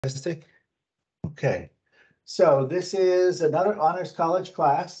Fantastic. Okay, so this is another honors college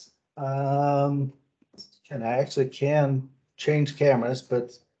class. And I actually can change cameras,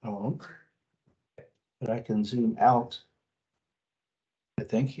 but I won't. But I can zoom out. I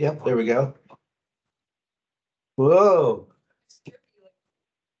think, yep, there we go. Whoa.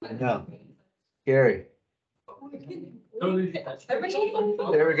 I know, scary.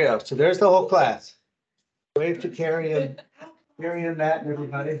 There we go. So there's the whole class. Wave to Carrie and Matt and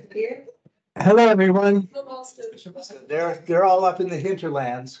everybody. Hello, everyone. So they're all up in the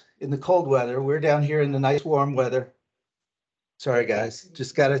hinterlands in the cold weather. We're down here in the nice warm weather. Sorry, guys,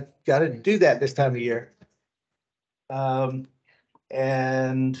 just gotta do that this time of year. And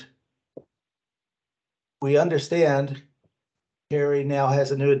we understand Carrie now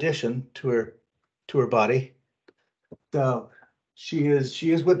has a new addition to her body. So she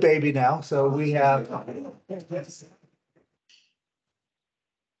is with baby now. So we have.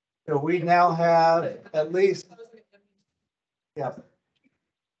 So we now have at least. Yeah.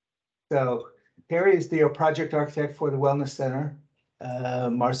 So Carrie is the project architect for the Wellness Center.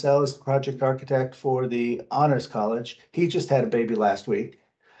 Marcel is the project architect for the Honors College. He just had a baby last week.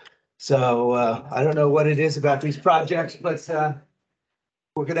 So I don't know what it is about these projects, but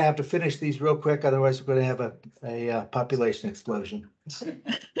we're going to have to finish these real quick. Otherwise, we're going to have a population explosion.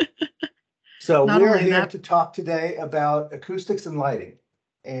 So we're here to talk today about acoustics and lighting.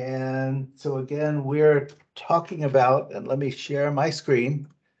 And so again, we're talking about, and let me share my screen.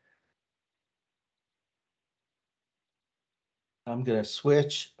 I'm going to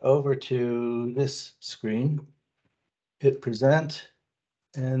switch over to this screen, hit present,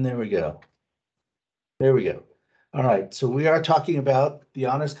 and there we go. There we go. All right, so we are talking about the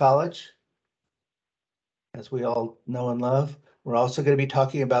Honors College, as we all know and love. We're also going to be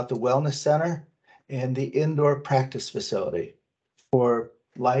talking about the Wellness Center and the indoor practice facility. For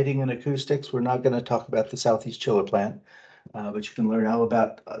lighting and acoustics, we're not going to talk about the Southeast Chiller Plant, but you can learn all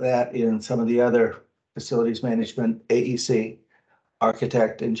about that in some of the other facilities management, AEC,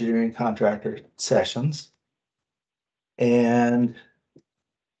 architect, engineering, contractor sessions. And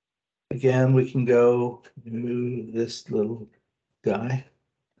again, we can go to this little guy,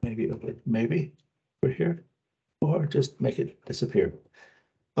 maybe over here, or just make it disappear.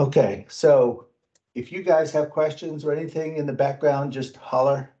 Okay, so if you guys have questions or anything in the background, just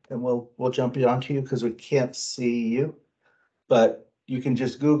holler and we'll jump onto you because we can't see you. But you can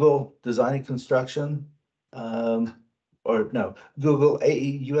just Google design and construction, or no, Google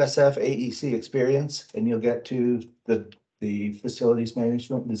USF AEC experience, and you'll get to the facilities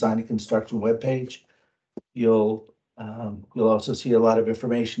management design and construction webpage. You'll also see a lot of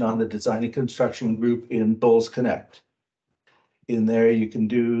information on the design and construction group in Bowles Connect. In there, you can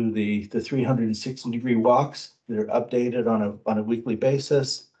do the 360-degree walks. They're updated on a weekly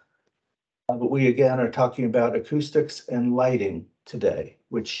basis. But we again are talking about acoustics and lighting today,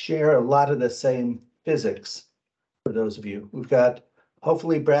 which share a lot of the same physics for those of you. We've got,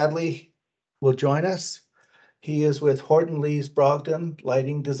 hopefully Bradley will join us. He is with Horton Lees Brogdon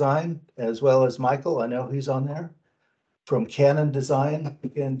Lighting Design, as well as Michael. I know he's on there. From Canon Design,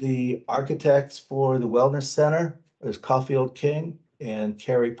 and the architects for the Wellness Center is Caulfield King and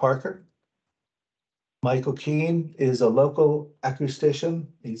Carrie Parker. Michael Keene is a local acoustician.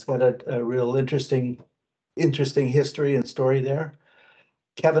 He's got a real interesting history and story there.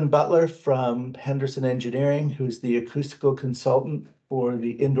 Kevin Butler from Henderson Engineering, who's the acoustical consultant for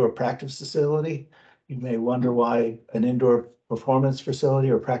the indoor practice facility. You may wonder why an indoor performance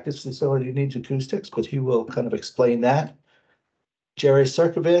facility or practice facility needs acoustics, but he will kind of explain that. Jerry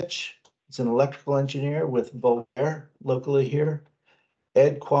Serkovich is an electrical engineer with Voltaire locally here.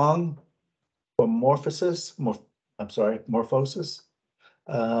 Ed Kwong from Morphosis,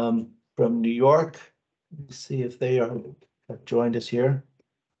 from New York. Let's see if they have joined us here.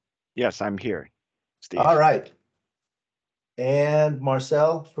 Yes, I'm here, Steve. All right. And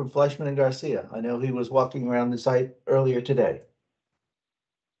Marcel from Fleischman and Garcia. I know he was walking around the site earlier today.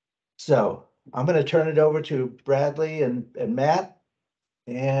 So I'm going to turn it over to Bradley and Matt,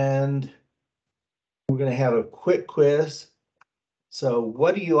 and we're going to have a quick quiz. So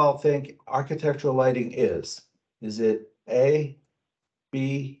what do you all think architectural lighting is? Is it A,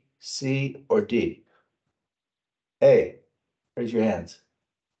 B, C, or D? A, raise your hands.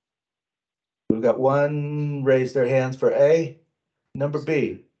 We've got one raise their hands for A. Number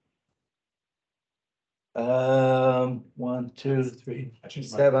B. 1, 2, 3,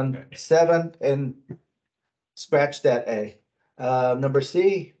 7, and scratch that A. Number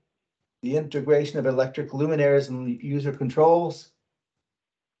C, the integration of electric luminaires and user controls.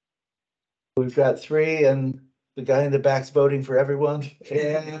 We've got 3, and the guy in the back's voting for everyone,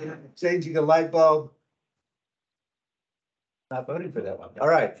 and changing a light bulb. Not voting for that one. All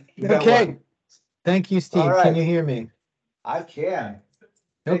right. you got Okay. one. Thank you, All Steve. right. Can you hear me? I can.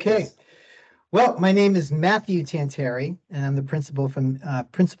 Take Okay. us. Well, my name is Matthew Tanteri, and I'm the principal from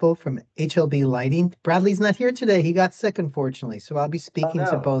HLB Lighting. Bradley's not here today. He got sick, unfortunately. So I'll be speaking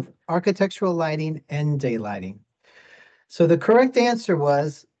to no. both architectural lighting and day lighting. So the correct answer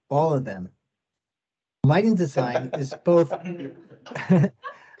was all of them. Lighting design is both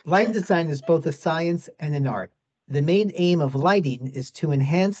lighting design is both a science and an art. The main aim of lighting is to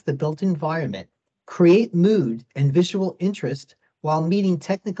enhance the built environment, create mood and visual interest while meeting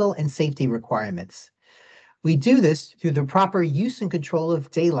technical and safety requirements. We do this through the proper use and control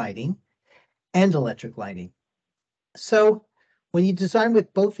of daylighting and electric lighting. So when you design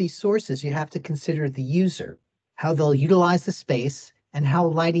with both these sources, you have to consider the user, how they'll utilize the space, and how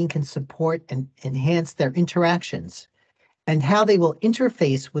lighting can support and enhance their interactions, and how they will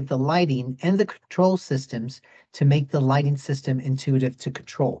interface with the lighting and the control systems to make the lighting system intuitive to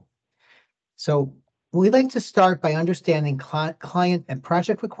control. So we like to start by understanding client and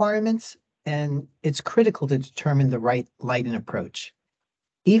project requirements, and it's critical to determine the right lighting approach.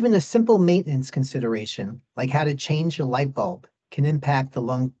 Even a simple maintenance consideration, like how to change a light bulb, can impact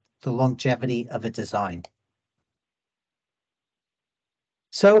the longevity of a design.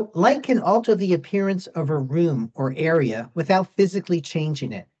 So light can alter the appearance of a room or area without physically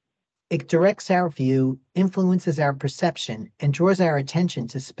changing it. It directs our view, influences our perception, and draws our attention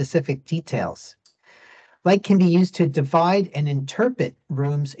to specific details. Light can be used to divide and interpret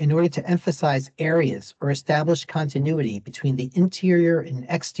rooms in order to emphasize areas or establish continuity between the interior and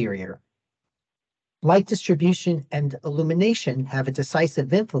exterior. Light distribution and illumination have a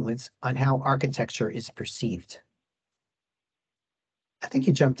decisive influence on how architecture is perceived. I think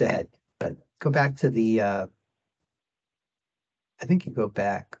you jumped ahead, but go back to the, I think you go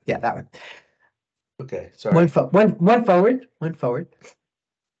back. Yeah, that one. Okay, sorry. One forward.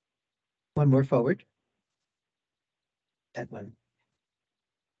 One more forward. That one.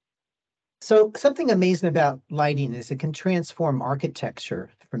 So something amazing about lighting is it can transform architecture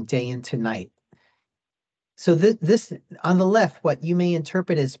from day into night. So this on the left, what you may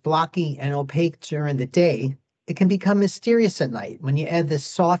interpret as blocky and opaque during the day, it can become mysterious at night when you add this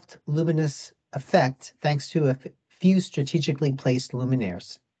soft, luminous effect thanks to a few strategically placed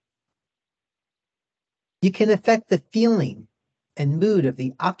luminaires. You can affect the feeling and mood of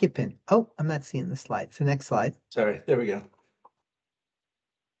the occupant. Oh, I'm not seeing the slide. It's the next slide. Sorry, there we go.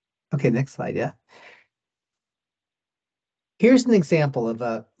 Okay, next slide, yeah. Here's an example of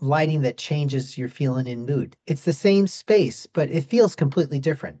a lighting that changes your feeling and mood. It's the same space, but it feels completely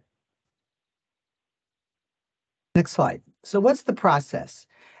different. Next slide. So what's the process?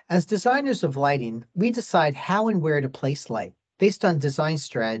 As designers of lighting, we decide how and where to place light based on design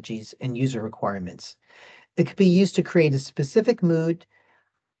strategies and user requirements. It could be used to create a specific mood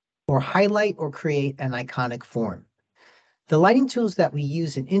or highlight or create an iconic form. The lighting tools that we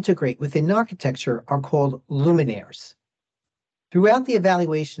use and integrate within architecture are called luminaires. Throughout the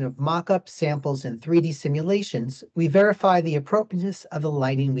evaluation of mock-up samples and 3D simulations, we verify the appropriateness of the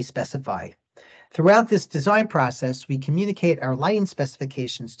lighting we specify. Throughout this design process, we communicate our lighting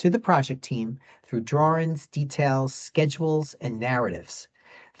specifications to the project team through drawings, details, schedules, and narratives.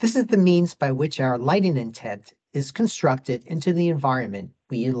 This is the means by which our lighting intent is constructed into the environment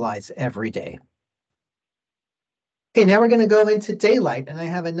we utilize every day. Okay, now we're going to go into daylight, and I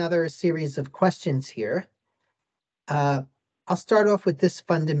have another series of questions here. I'll start off with this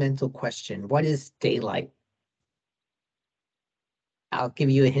fundamental question. What is daylight? I'll give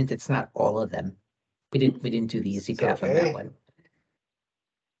you a hint. It's not all of them. We didn't do the easy path on that one.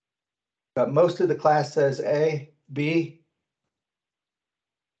 But most of the class says A, B.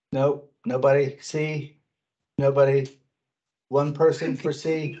 Nope, nobody. C, nobody. One person for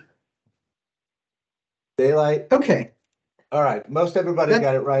C. Daylight. Okay. All right, most everybody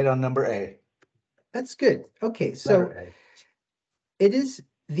got it right on number A. That's good. Okay, so it is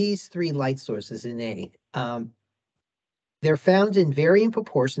these three light sources in A. They're found in varying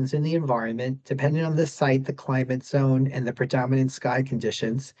proportions in the environment, depending on the site, the climate zone, and the predominant sky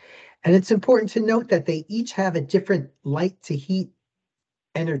conditions. And it's important to note that they each have a different light to heat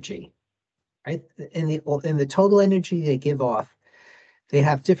energy, right? In the total energy they give off, they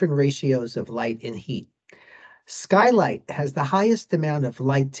have different ratios of light and heat. Skylight has the highest amount of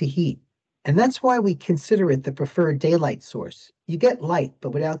light to heat, and that's why we consider it the preferred daylight source. You get light,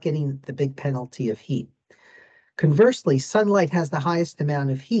 but without getting the big penalty of heat. Conversely, sunlight has the highest amount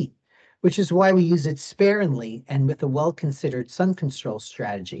of heat, which is why we use it sparingly and with a well-considered sun control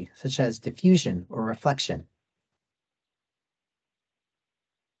strategy, such as diffusion or reflection.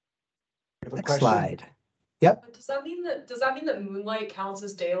 Next question? slide. Yep. But does that mean that moonlight counts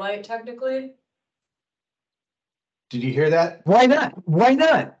as daylight technically? Did you hear that? Why not? Why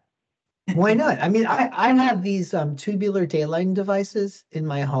not? Why not? I mean, I have these tubular daylighting devices in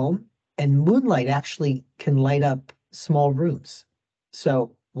my home, and moonlight actually can light up small rooms.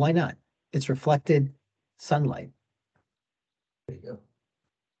 So why not? It's reflected sunlight. There you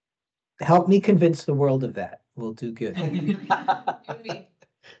Help me convince the world of that. We'll do good. go.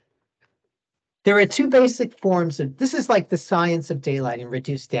 There are two basic forms of, this is like the science of daylighting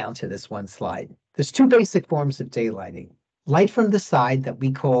reduced down to this one slide. There's two basic forms of daylighting. Light from the side that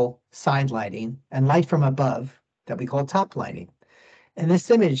we call side lighting, and light from above that we call top lighting. In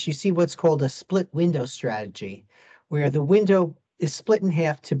this image, you see what's called a split window strategy, where the window is split in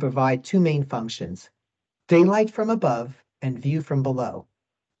half to provide two main functions: daylight from above and view from below.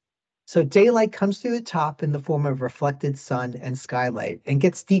 So daylight comes through the top in the form of reflected sun and skylight and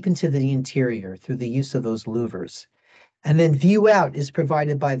gets deep into the interior through the use of those louvers. And then view out is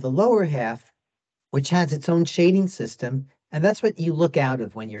provided by the lower half, which has its own shading system. And that's what you look out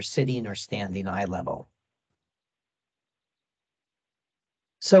of when you're sitting or standing eye level.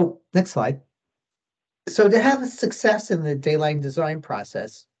 So next slide. So to have success in the daylight design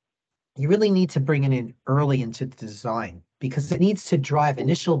process, you really need to bring it in early into the design, because it needs to drive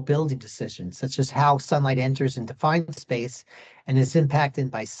initial building decisions, such as how sunlight enters and defines space and is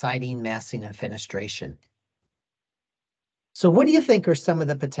impacted by siding, massing, and fenestration. So what do you think are some of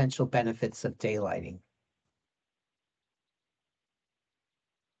the potential benefits of daylighting?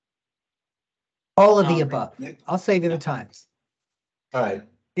 All of the above. I'll save you the time. All right.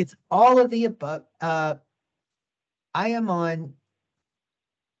 It's all of the above. I am on.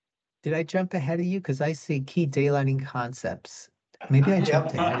 Did I jump ahead of you? Because I see key daylighting concepts. Maybe I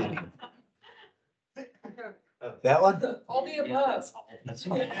jumped ahead of you. That one? All the above.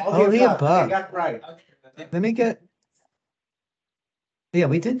 All the above. You got it right. Let me get. Yeah,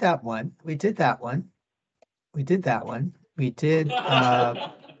 we did that one. We did that one. We did that one. We did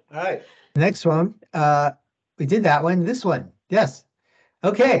All right. next one. We did that one. This one. Yes.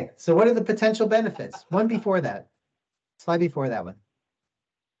 Okay. So what are the potential benefits? One before that. Slide before that one.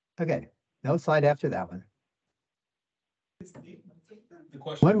 Okay. No, slide after that one.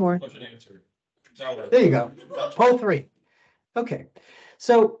 One more. There you go. Poll 3. Okay.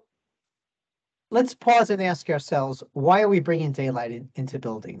 So let's pause and ask ourselves, why are we bringing daylight into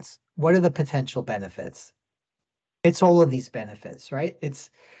buildings? What are the potential benefits? It's all of these benefits, right?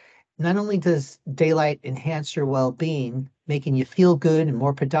 It's not only does daylight enhance your well-being, making you feel good and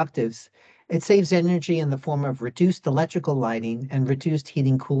more productive, it saves energy in the form of reduced electrical lighting and reduced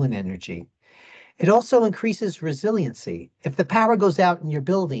heating cooling energy. It also increases resiliency. If the power goes out in your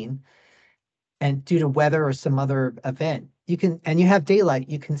building and due to weather or some other event, you have daylight,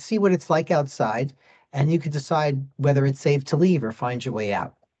 you can see what it's like outside, and you can decide whether it's safe to leave or find your way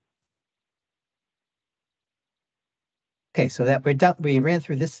out. Okay, so that we're done. We ran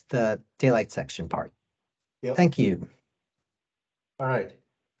through the daylight section part. Yep. Thank you. All right.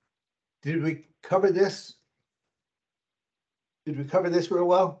 Did we cover this? Did we cover this real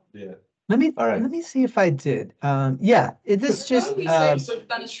well? Yeah. All right. let me see if I did. Yeah, this just We say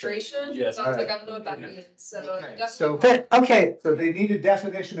fenestration. Yes. Sounds like I don't know what that means. So Okay, definitely. okay. So they need a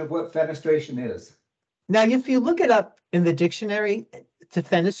definition of what fenestration is. Now, if you look it up in the dictionary, to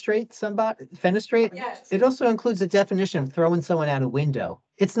fenestrate, Yes. it also includes a definition of throwing someone out a window.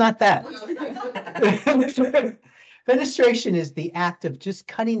 It's not that. Fenestration is the act of just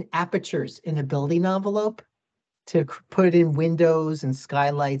cutting apertures in a building envelope to put in windows and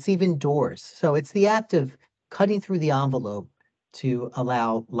skylights, even doors. So it's the act of cutting through the envelope to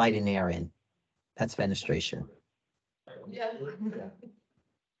allow light and air in. That's fenestration. Yeah.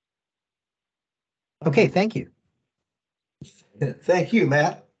 Okay, thank you. Thank you,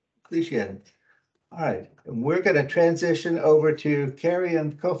 Matt. Appreciate it. All right, and we're going to transition over to Carrie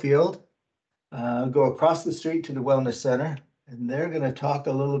and Cofield. Go across the street to the Wellness Center, and they're going to talk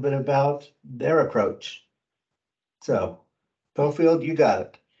a little bit about their approach. So, Cofield, you got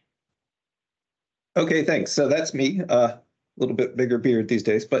it. Okay, thanks. So that's me. A little bit bigger beard these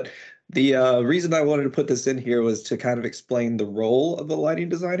days, but the reason I wanted to put this in here was to kind of explain the role of the lighting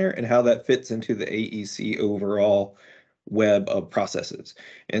designer and how that fits into the AEC overall web of processes.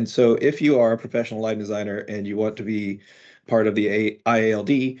 And so if you are a professional lighting designer and you want to be part of the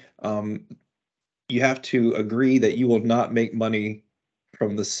IALD, you have to agree that you will not make money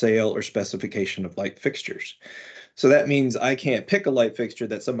from the sale or specification of light fixtures. So that means I can't pick a light fixture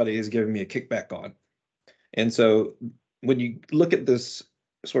that somebody is giving me a kickback on. And so when you look at this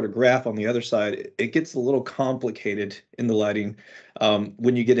sort of graph on the other side, it gets a little complicated in the lighting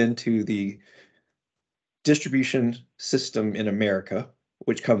when you get into the distribution system in America,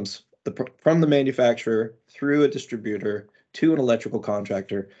 which comes from the manufacturer through a distributor to an electrical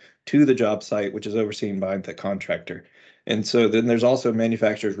contractor to the job site, which is overseen by the contractor. And so then there's also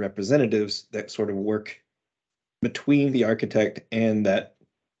manufacturers' representatives that sort of work between the architect and that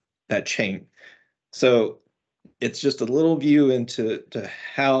chain. So it's just a little view into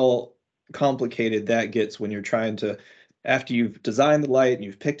how complicated that gets when you're trying to, after you've designed the light and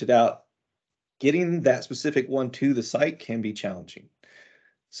you've picked it out, getting that specific one to the site can be challenging.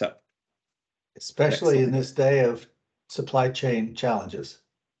 So Especially in this day of supply chain challenges.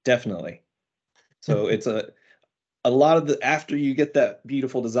 definitely. So it's a lot of the, after you get that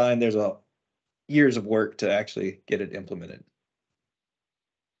beautiful design, there's years of work to actually get it implemented.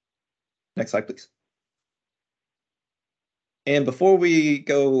 Next slide, please. And before we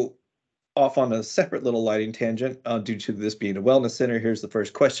go off on a separate little lighting tangent, due to this being a wellness center, here's the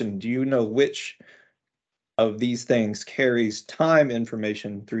first question. Do you know which of these things carries time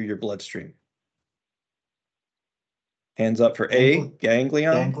information through your bloodstream? Hands up for A,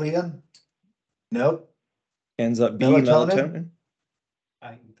 ganglion. Ganglion? Nope. Hands up B, Melatonin?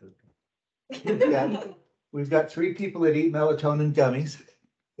 melatonin. We've got 3 people that eat melatonin gummies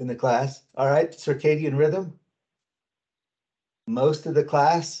in the class. All right, circadian rhythm. Most of the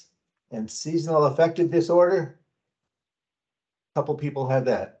class, and seasonal affective disorder. Couple people have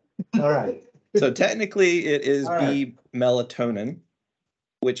that. All right. So technically it is All B, melatonin,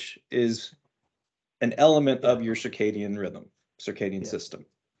 which is an element of your circadian rhythm, circadian Yeah. system.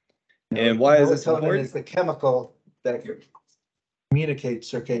 And why is this Melatonin important? is the chemical that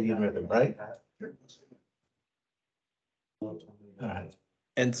communicates circadian rhythm, right? All right.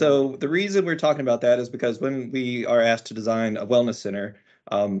 And so the reason we're talking about that is because when we are asked to design a wellness center,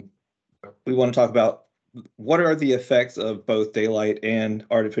 we want to talk about what are the effects of both daylight and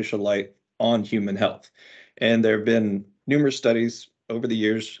artificial light on human health. And there have been numerous studies over the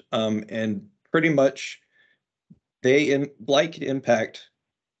years, and pretty much light can impact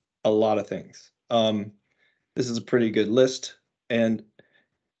a lot of things. This is a pretty good list. And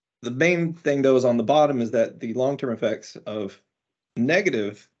the main thing though is on the bottom is that the long-term effects of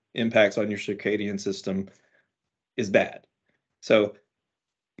negative impacts on your circadian system is bad. So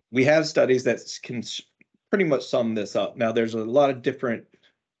we have studies that can pretty much sum this up. Now there's a lot of different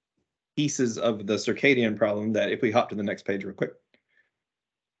pieces of the circadian problem that if we hop to the next page real quick.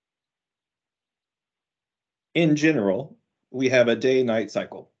 In general, we have a day-night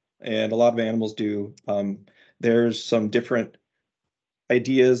cycle, and a lot of animals do. There's some different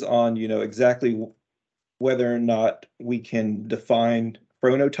ideas on, exactly whether or not we can define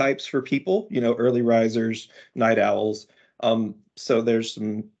chronotypes for people, early risers, night owls. So there's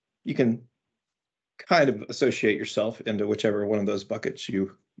some, you can kind of associate yourself into whichever one of those buckets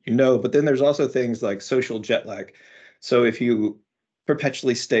you know, but then there's also things like social jet lag. So if you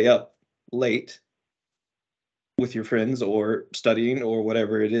perpetually stay up late with your friends or studying or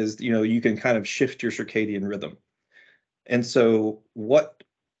whatever it is, you can kind of shift your circadian rhythm. And so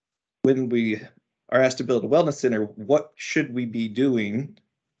when we are asked to build a wellness center, what should we be doing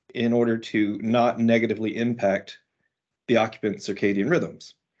in order to not negatively impact the occupant's circadian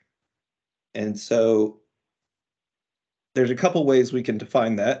rhythms? And so there's a couple ways we can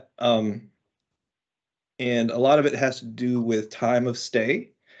define that. And a lot of it has to do with time of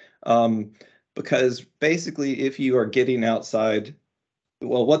stay. Because basically, if you are getting outside,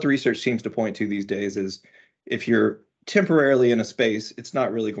 well, what the research seems to point to these days is if you're temporarily in a space, it's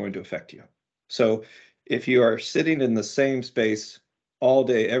not really going to affect you. So if you are sitting in the same space all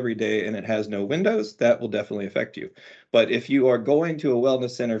day, every day, and it has no windows, that will definitely affect you. But if you are going to a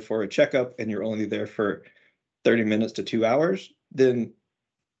wellness center for a checkup and you're only there for 30 minutes to 2 hours, then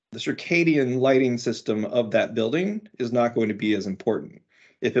the circadian lighting system of that building is not going to be as important.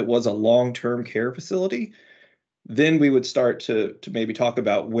 If it was a long-term care facility, then we would start to maybe talk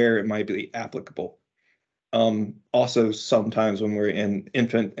about where it might be applicable. Also, sometimes when we're in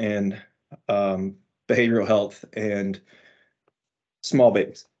infant and behavioral health and small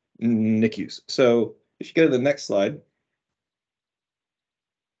babies, NICUs. So if you go to the next slide,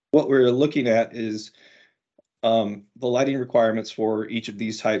 what we're looking at is the lighting requirements for each of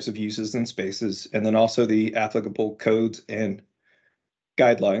these types of uses and spaces, and then also the applicable codes and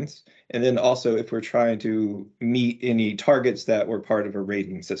guidelines. And then also if we're trying to meet any targets that were part of a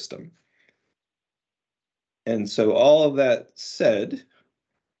rating system. And so all of that said,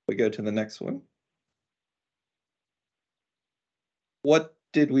 we go to the next one. What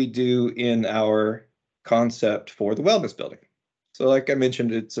did we do in our concept for the wellness building? So like I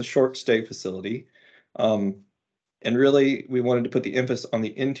mentioned, it's a short stay facility. And really, we wanted to put the emphasis on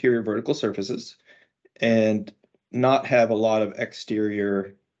the interior vertical surfaces and not have a lot of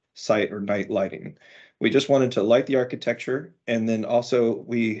exterior site or night lighting. We just wanted to light the architecture, and then also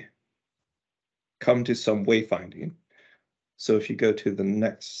we come to some wayfinding. So if you go to the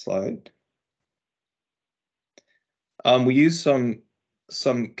next slide. We use some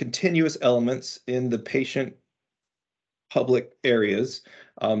continuous elements in the patient public areas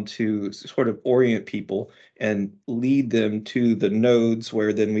to sort of orient people and lead them to the nodes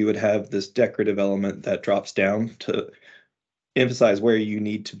where then we would have this decorative element that drops down to emphasize where you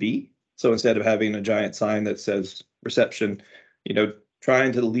need to be. So instead of having a giant sign that says reception, you know,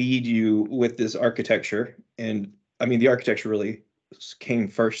 trying to lead you with this architecture. And I mean, the architecture really came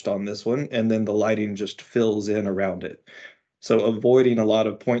first on this one, and then the lighting just fills in around it. So avoiding a lot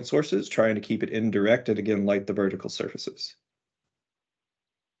of point sources, trying to keep it indirect, and again, light the vertical surfaces.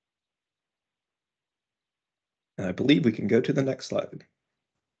 And I believe we can go to the next slide.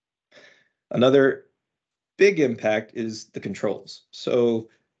 Another big impact is the controls. So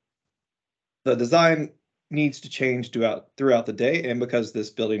the design needs to change throughout the day, and because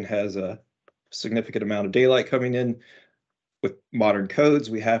this building has a significant amount of daylight coming in, with modern codes,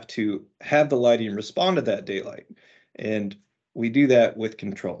 we have to have the lighting respond to that daylight. And we do that with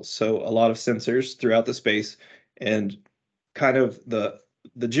controls. So a lot of sensors throughout the space, and kind of the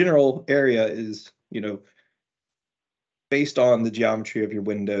general area is, you know, based on the geometry of your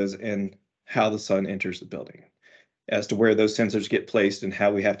windows and how the sun enters the building, as to where those sensors get placed and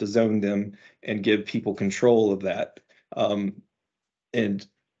how we have to zone them and give people control of that. And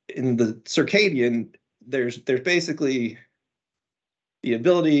in the circadian, there's basically the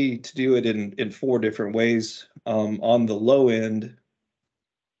ability to do it in 4 different ways. On the low end,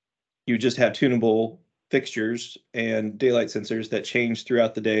 you just have tunable fixtures and daylight sensors that change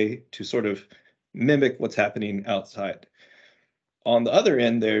throughout the day to sort of mimic what's happening outside. On the other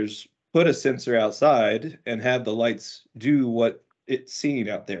end, there's put a sensor outside and have the lights do what it's seeing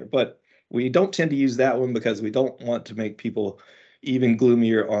out there. But we don't tend to use that one because we don't want to make people even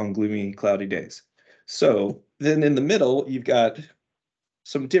gloomier on gloomy, cloudy days. So then in the middle, you've got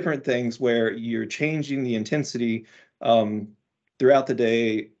some different things where you're changing the intensity throughout the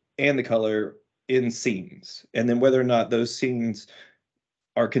day and the color in scenes. And then whether or not those scenes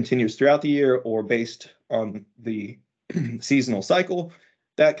are continuous throughout the year or based on the seasonal cycle,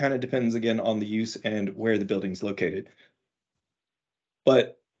 that kind of depends again on the use and where the building's located.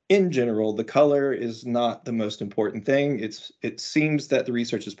 But in general, the color is not the most important thing. It seems that the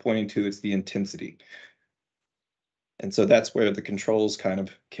research is pointing to it's the intensity. And so that's where the controls kind of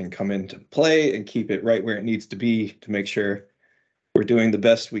can come into play and keep it right where it needs to be to make sure we're doing the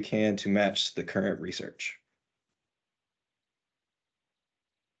best we can to match the current research.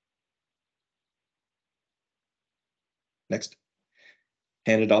 Next,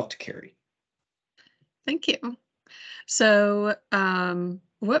 hand it off to Carrie. Thank you. So,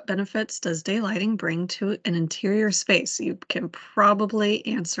 what benefits does daylighting bring to an interior space? You can probably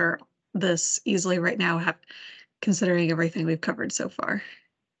answer this easily right now, considering everything we've covered so far.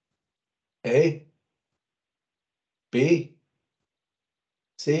 A, B,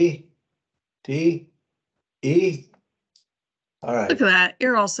 C, D, E. All right, Look at that.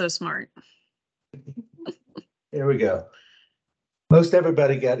 You're all so smart. here we go. Most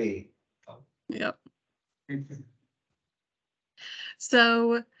everybody got E. Yep.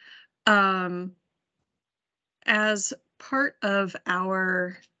 So, as part of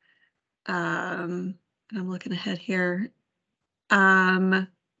our, and I'm looking ahead here.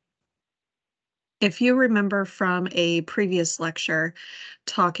 If you remember from a previous lecture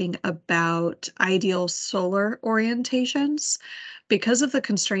talking about ideal solar orientations, because of the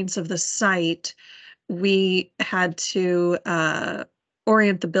constraints of the site, we had to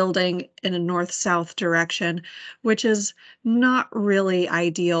orient the building in a north-south direction, which is not really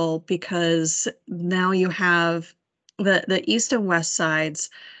ideal because now you have the east and west sides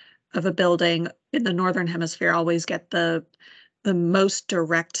of a building in the northern hemisphere always get the most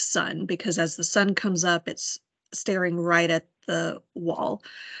direct sun, because as the sun comes up, it's staring right at the wall.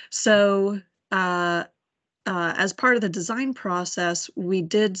 So as part of the design process, we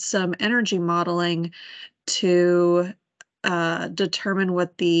did some energy modeling to determine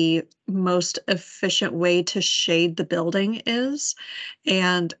what the most efficient way to shade the building is,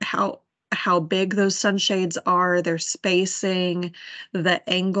 and how big those sunshades are, their spacing, the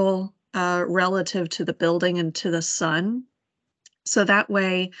angle relative to the building and to the sun. So that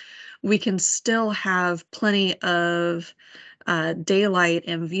way we can still have plenty of daylight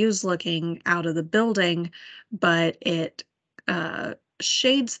and views looking out of the building, but it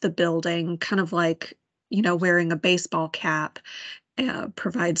shades the building, kind of like, you know, wearing a baseball cap.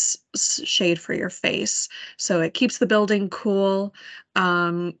 Provides shade for your face. So it keeps the building cool,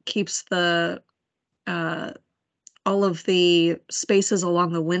 keeps the all of the spaces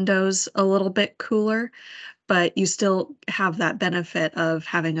along the windows a little bit cooler, but you still have that benefit of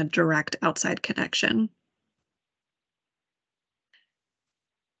having a direct outside connection.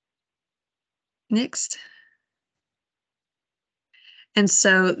 Next. And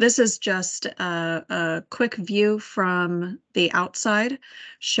so this is just a quick view from the outside,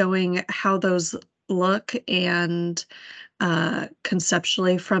 showing how those look, and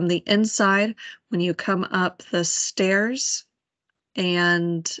conceptually from the inside, when you come up the stairs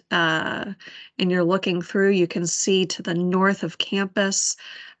and you're looking through, you can see to the north of campus.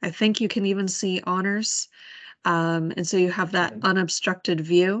 I think you can even see honors. And so you have that unobstructed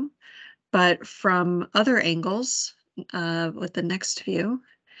view, but from other angles, with the next view,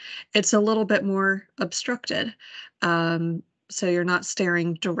 it's a little bit more obstructed. So you're not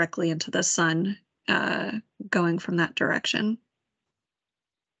staring directly into the sun going from that direction.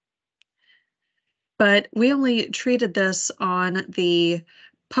 But we only treated this on the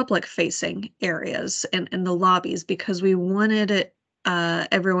public facing areas and in the lobbies because we wanted it,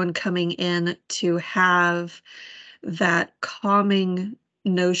 everyone coming in to have that calming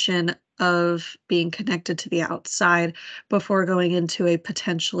notion of being connected to the outside before going into a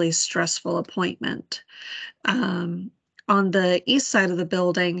potentially stressful appointment. On the east side of the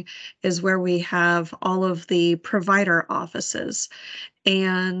building is where we have all of the provider offices.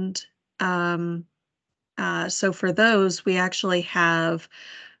 And so for those, we actually have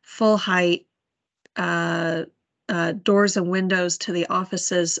full height doors and windows to the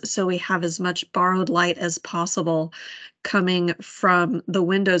offices, so we have as much borrowed light as possible coming from the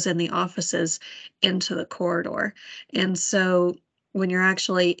windows in the offices into the corridor. And so when you're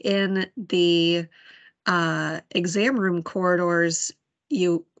actually in the exam room corridors,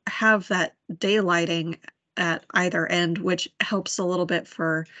 you have that daylighting at either end, which helps a little bit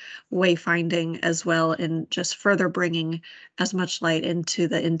for wayfinding as well, and just further bringing as much light into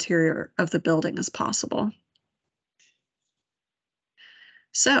the interior of the building as possible.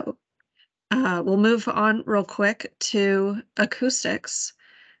 So we'll move on real quick to acoustics.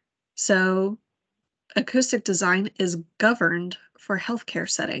 So acoustic design is governed for healthcare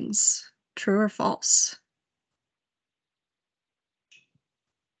settings. True or false?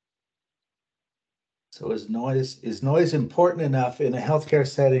 So is noise important enough in a healthcare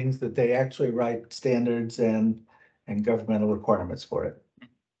settings that they actually write standards and governmental requirements for it?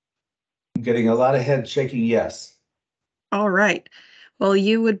 I'm getting a lot of head shaking yes. All right. Well,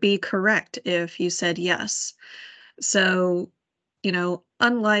 you would be correct if you said yes. So, you know,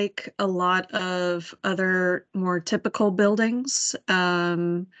 unlike a lot of other more typical buildings,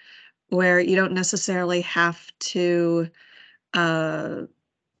 where you don't necessarily have to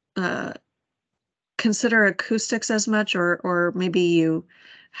consider acoustics as much, or maybe you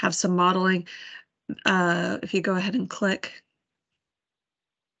have some modeling. If you go ahead and click.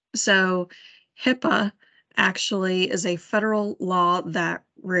 So HIPAA actually is a federal law that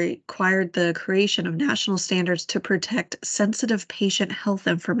required the creation of national standards to protect sensitive patient health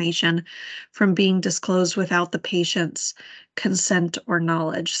information from being disclosed without the patient's consent or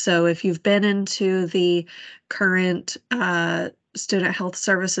knowledge. So if you've been into the current student health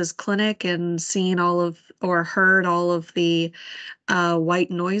services clinic and seen all of or heard all of the white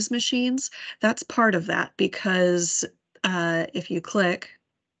noise machines, that's part of that, because if you click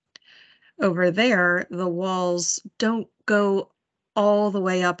over there, the walls don't go all the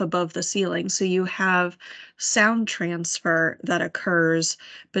way up above the ceiling. So you have sound transfer that occurs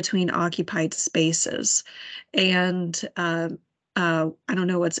between occupied spaces. And I don't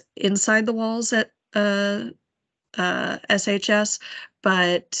know what's inside the walls at SHS,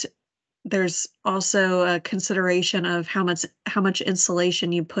 but there's also a consideration of how much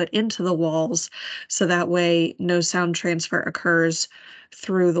insulation you put into the walls, so that way no sound transfer occurs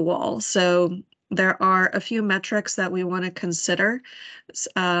through the wall. So there are a few metrics that we want to consider.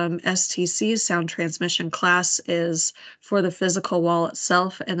 STC's sound transmission class is for the physical wall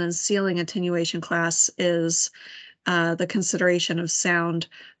itself, and then ceiling attenuation class is the consideration of sound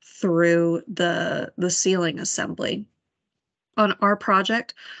through the ceiling assembly. On our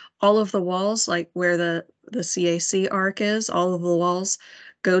project, all of the walls, like where the CAC arc is, all of the walls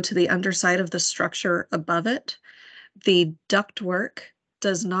go to the underside of the structure above it. The ductwork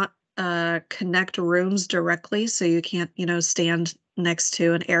does not connect rooms directly, so you can't, you know, stand next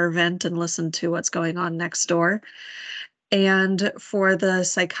to an air vent and listen to what's going on next door. And for the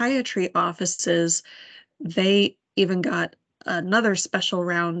psychiatry offices, they even got another special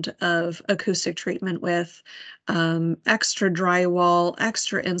round of acoustic treatment with extra drywall,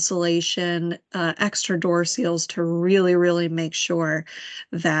 extra insulation, extra door seals to really, really make sure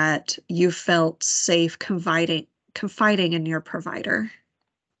that you felt safe confiding in your provider.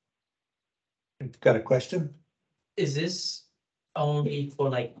 Got a question? Is this only for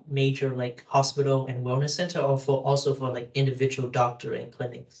like major like hospital and wellness center or for also for like individual doctor and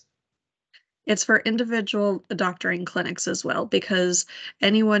clinics? It's for individual doctoring clinics as well, because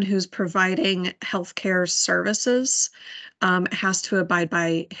anyone who's providing healthcare services has to abide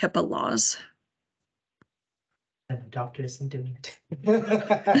by HIPAA laws. And the doctor isn't doing it.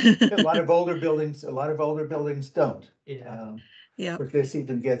 A lot of older buildings don't. Yeah. Yeah. But this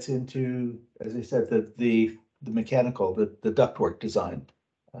even gets into, as I said, the mechanical, the ductwork design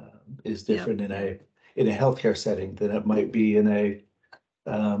is Yeah. different in a healthcare setting than it might be in a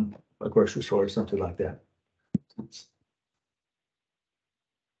grocery store or something like that.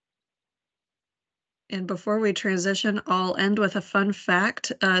 And before we transition, I'll end with a fun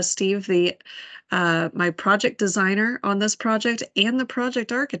fact. Steve, my project designer on this project and the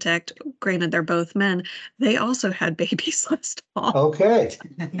project architect, granted they're both men, they also had babies last fall. Okay,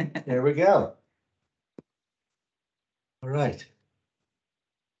 there we go. All right.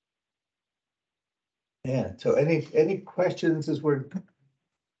 Yeah, so any questions as we're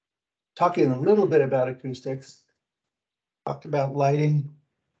talking a little bit about acoustics? Talked about lighting,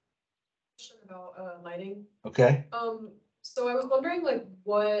 Question about lighting. okay? So I was wondering like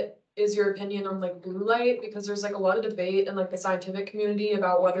what is your opinion on like blue light? Because there's like a lot of debate in like the scientific community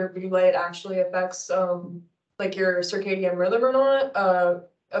about whether blue light actually affects like your circadian rhythm or not,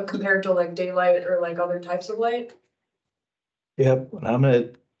 compared to like daylight or like other types of light. Yep, I'm gonna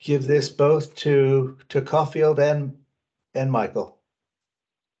give this both to Caulfield and Michael.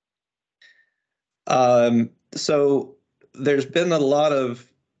 So there's been a lot of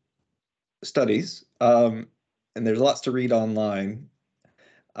studies, and there's lots to read online.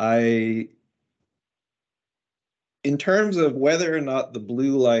 In terms of whether or not the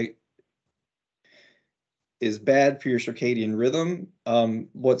blue light is bad for your circadian rhythm,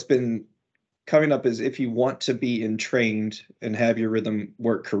 what's been coming up is if you want to be entrained and have your rhythm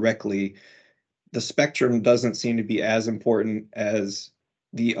work correctly, the spectrum doesn't seem to be as important as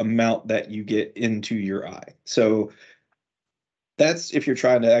the amount that you get into your eye. So that's if you're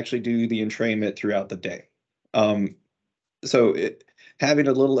trying to actually do the entrainment throughout the day. Having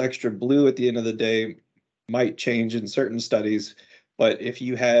a little extra blue at the end of the day might change in certain studies, but if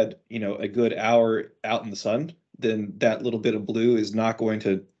you had, a good hour out in the sun, then that little bit of blue is not going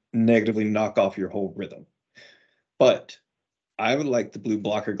to negatively knock off your whole rhythm. But I would like the blue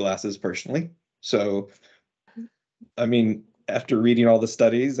blocker glasses personally. So, I mean, after reading all the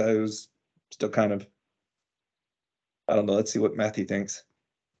studies, I was still kind of, I don't know, let's see what Matthew thinks.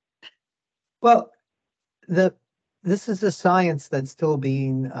 Well, this is a science that's still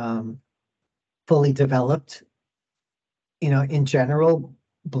being fully developed. In general,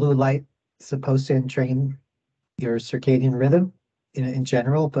 blue light is supposed to entrain your circadian rhythm in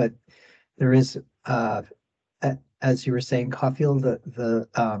general, but there is, as you were saying, Caulfield,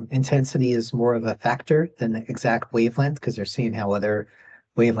 the intensity is more of a factor than the exact wavelength because they're seeing how other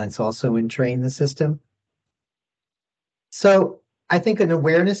wavelengths also entrain the system. So I think an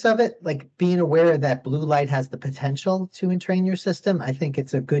awareness of it, like being aware that blue light has the potential to entrain your system, I think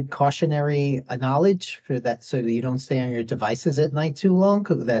it's a good cautionary knowledge for that, so that you don't stay on your devices at night too long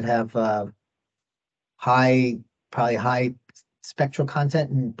that have probably high spectral content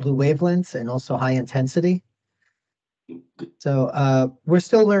and blue wavelengths and also high intensity. So we're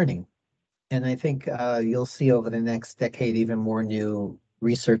still learning. And I think you'll see over the next decade even more new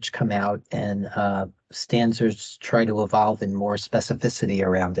research come out and standards try to evolve in more specificity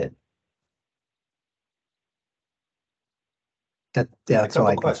around it. That's all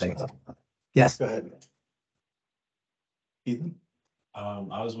I can say. Yes. Go ahead. Ethan?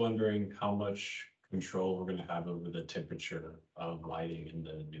 I was wondering how much control we're gonna have over the temperature of lighting in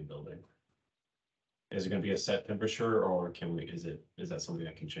the new building. Is it gonna be a set temperature or is that something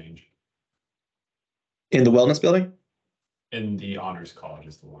that can change? In the wellness building? In the honors college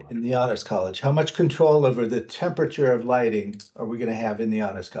is the one. In the Honors College, how much control over the temperature of lighting are we gonna have in the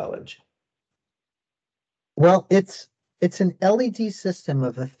Honors College? Well, it's an LED system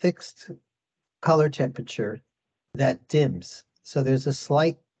of a fixed color temperature that dims. So there's a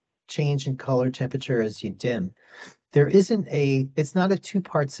slight change in color temperature as you dim. It's not a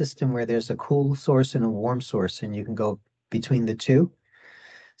two-part system where there's a cool source and a warm source and you can go between the two.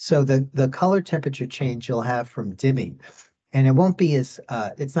 So the color temperature change you'll have from dimming, and it won't be it's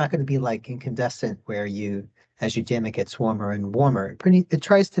not going to be like incandescent where you as you dim, it gets warmer and warmer. It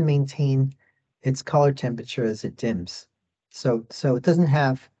tries to maintain its color temperature as it dims. So it doesn't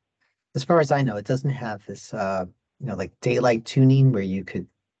have, as far as I know, it doesn't have this, like daylight tuning where you could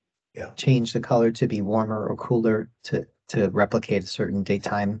change the color to be warmer or cooler to replicate a certain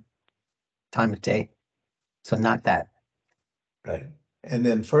time of day. So not that. Right. And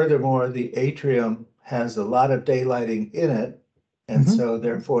then furthermore, the atrium has a lot of daylighting in it. And Mhm. so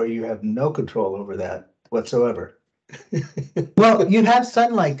therefore you have no control over that whatsoever. Well, you have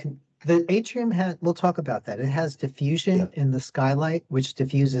sunlight. The atrium we'll talk about that. It has diffusion Yeah. in the skylight, which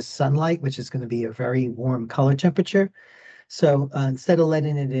diffuses sunlight, which is going to be a very warm color temperature. So instead of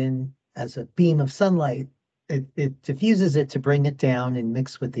letting it in as a beam of sunlight, it diffuses it to bring it down and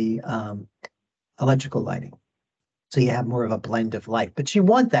mix with the electrical lighting. So you have more of a blend of light, but you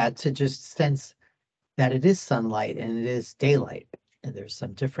want that to just sense that it is sunlight and it is daylight. And there's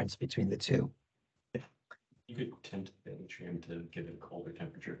some difference between the two. You could tint the atrium to give it a colder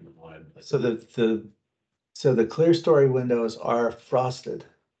temperature than the light. So the clear story windows are frosted.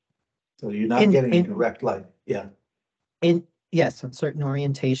 So you're not getting direct light. Yeah. Yes, on certain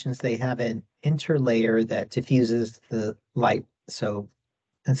orientations, they have an interlayer that diffuses the light. So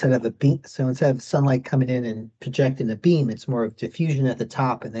instead of sunlight coming in and projecting a beam, it's more of diffusion at the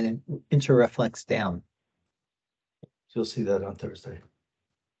top and then it interreflects down. You'll see that on Thursday.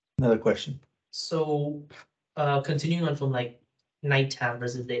 Another question. So, continuing on from like nighttime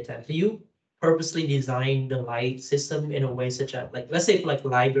versus daytime, do you purposely design the light system in a way such as, like, let's say for like the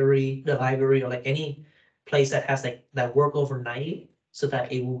library or like any place that has like that work overnight, so that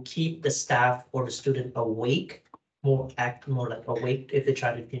it will keep the staff or the student awake, more like awake if they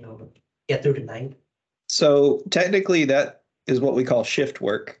try to, get through the night? So technically that is what we call shift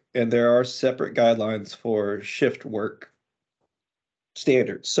work, and there are separate guidelines for shift work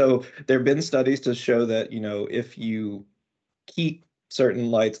standards. So there have been studies to show that, if you keep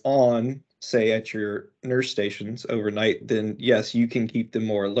certain lights on, say at your nurse stations overnight, then yes, you can keep them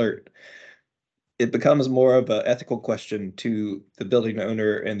more alert. It becomes more of an ethical question to the building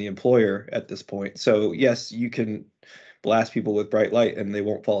owner and the employer at this point. So yes, you can blast people with bright light and they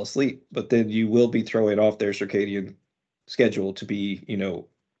won't fall asleep, but then you will be throwing off their circadian schedule to be,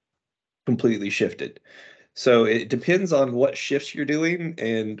 completely shifted. So it depends on what shifts you're doing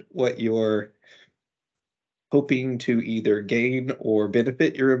and what you're hoping to either gain or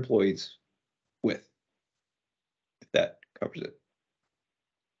benefit your employees with. If that covers it.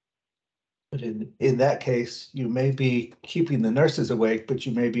 But in that case, you may be keeping the nurses awake, but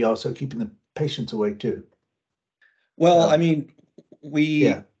you may be also keeping the patients awake too. Well, Yeah. I mean,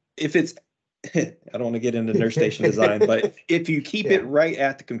 if it's, I don't want to get into nurse station design, but if you keep it right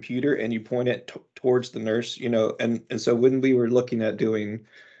at the computer and you point it towards the nurse, and so when we were looking at doing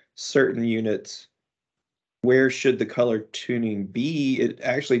certain units, where should the color tuning be? It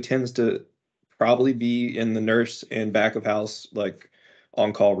actually tends to probably be in the nurse and back of house, like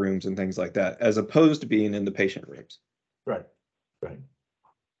on-call rooms and things like that, as opposed to being in the patient rooms. Right.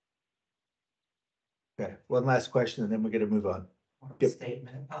 Okay, one last question and then we're gonna move on. Yep.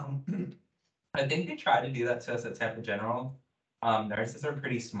 Statement. I think they try to do that to us at Tampa General. Nurses are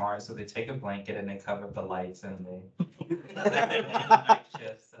pretty smart, so they take a blanket and they cover the lights and they night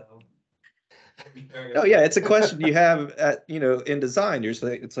shift, so. Oh yeah, it's a question you have at, in design.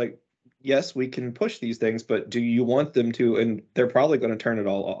 It's like, yes, we can push these things, but do you want them to? And they're probably going to turn it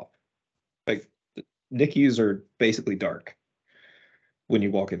all off. Like NICUs are basically dark when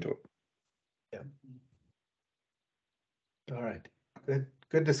you walk into it. All right,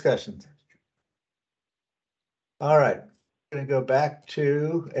 good discussions. All right, we're gonna go back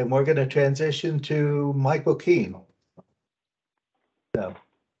to, and we're gonna transition to Michael Keene. So,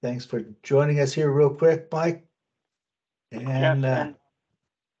 thanks for joining us here real quick, Mike. And, and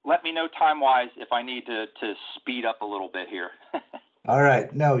let me know time-wise if I need to speed up a little bit here. all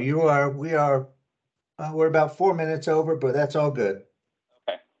right, no, we're about 4 minutes over, but that's all good.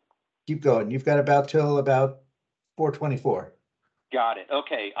 Okay. Keep going. You've got about till about 4:24. Got it.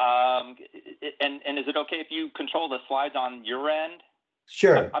 Okay. And is it okay if you control the slides on your end?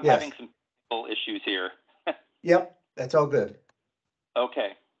 Sure. I'm yes. having some technical issues here. Yep, that's all good.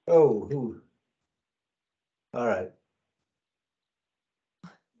 Okay. Oh, ooh. All right.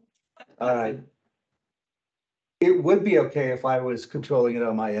 All right. It would be okay if I was controlling it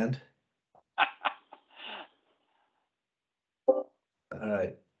on my end. All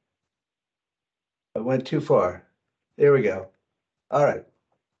right. I went too far. There we go. All right.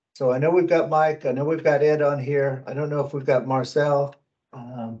 So I know we've got Mike. I know we've got Ed on here. I don't know if we've got Marcel.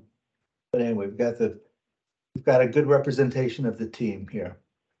 But anyway, we've got a good representation of the team here.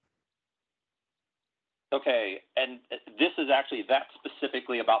 Okay, and this is actually that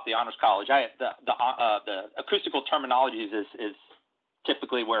specifically about the Honors College. The acoustical terminologies is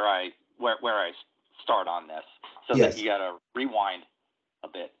typically where I start on this, so Yes. that you got to rewind a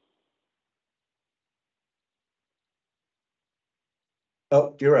bit.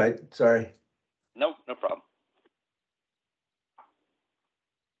 Oh, you're right. Sorry. No problem.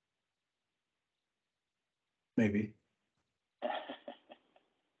 Maybe.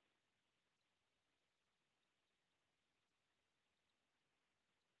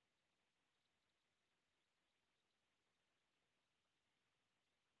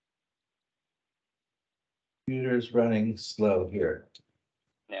 Computer's running slow here.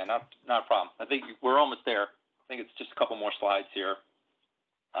 Yeah, not a problem. I think we're almost there. I think it's just a couple more slides here.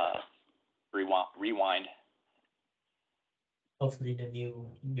 Rewind. Hopefully the new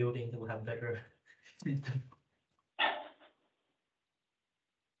building will have better.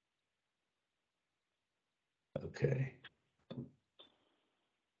 Okay.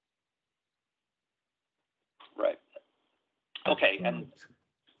 Right. Okay, and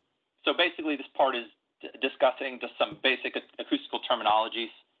so basically this part is discussing just some basic acoustical terminologies.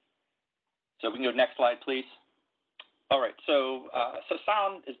 So we can go next slide, please. All right, so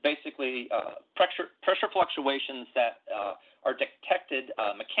sound is basically pressure fluctuations that are detected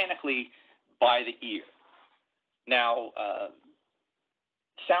mechanically by the ear. Now,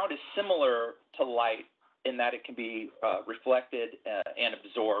 sound is similar to light in that it can be reflected and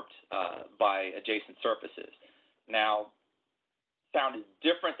absorbed by adjacent surfaces. Now, sound is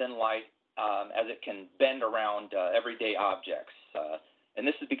different than light as it can bend around everyday objects. And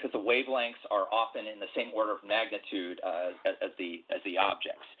this is because the wavelengths are often in the same order of magnitude as the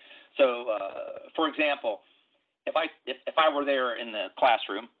objects. So, for example, if I were there in the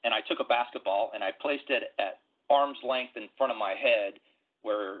classroom and I took a basketball and I placed it at arm's length in front of my head,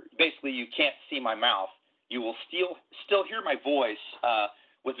 where basically you can't see my mouth, you will still hear my voice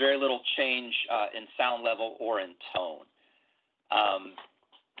with very little change in sound level or in tone.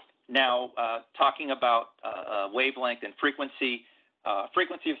 Now, talking about wavelength and frequency.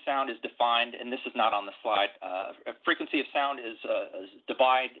 Frequency of sound is defined, and this is not on the slide. Frequency of sound is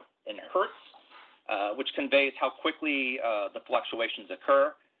divided in hertz, which conveys how quickly the fluctuations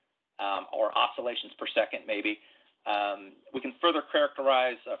occur, or oscillations per second, maybe. We can further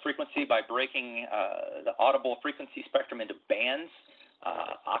characterize frequency by breaking the audible frequency spectrum into bands.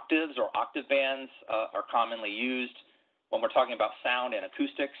 Octaves or octave bands are commonly used when we're talking about sound and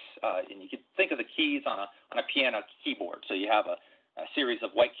acoustics. And you can think of the keys on a piano keyboard. So you have a series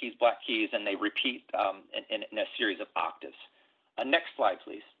of white keys, black keys, and they repeat in a series of octaves. Next slide,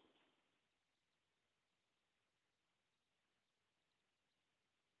 please.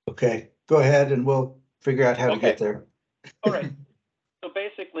 Okay, go ahead and we'll figure out how to get there. All right. So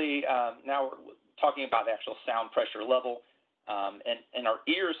basically, now we're talking about the actual sound pressure level. And our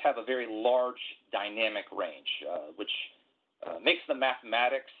ears have a very large dynamic range, which makes the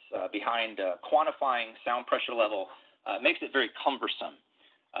mathematics behind quantifying sound pressure level makes it very cumbersome.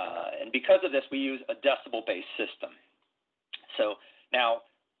 And because of this, we use a decibel-based system. So now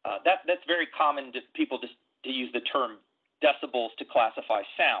that's very common to people just to use the term decibels to classify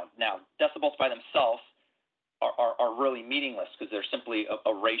sound. Now, decibels by themselves are really meaningless because they're simply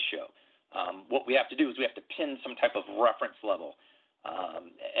a ratio. What we have to do is we have to pin some type of reference level.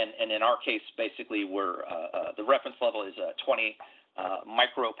 And in our case, basically, the reference level is 20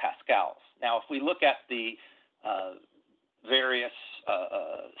 micropascals. Now, if we look at the various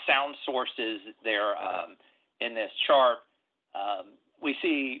sound sources there in this chart, we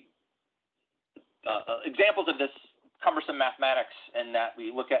see examples of this cumbersome mathematics in that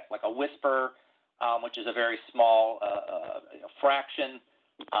we look at like a whisper, which is a very small fraction,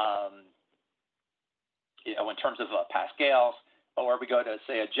 in terms of pascals, or we go to,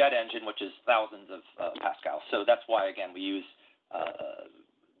 say, a jet engine, which is thousands of pascals. So that's why, again, we use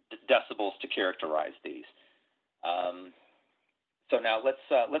decibels to characterize these. So now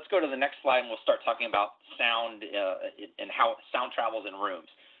let's go to the next slide, and we'll start talking about sound and how sound travels in rooms.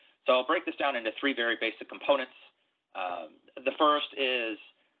 So I'll break this down into three very basic components. The first is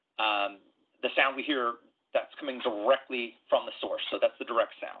the sound we hear that's coming directly from the source. So that's the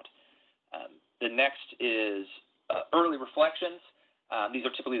direct sound. The next is early reflections. These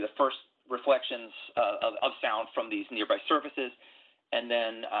are typically the first reflections of sound from these nearby surfaces. And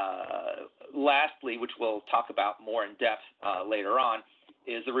then lastly, which we'll talk about more in depth later on,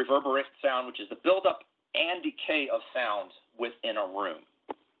 is the reverberant sound, which is the buildup and decay of sound within a room.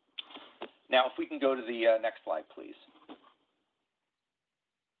 Now, if we can go to the next slide, please.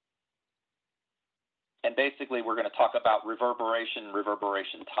 And basically, we're going to talk about reverberation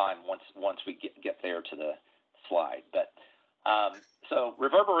time once we get there to the slide. But so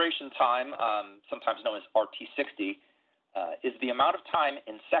reverberation time, sometimes known as RT60, is the amount of time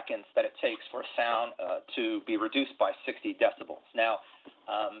in seconds that it takes for a sound to be reduced by 60 decibels. Now,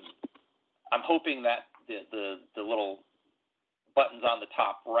 I'm hoping that the little buttons on the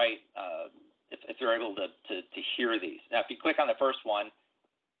top right, if you're able to hear these. Now, if you click on the first one.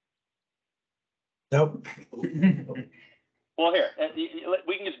 Nope. Well, here,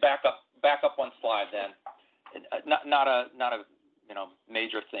 we can just back up one slide then. Not a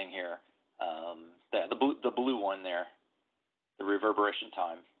major thing here. The blue one there, the reverberation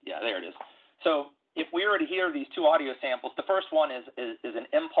time. Yeah, there it is. So if we were to hear these two audio samples, the first one is an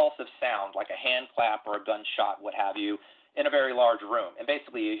impulsive sound, like a hand clap or a gunshot, what have you, in a very large room. And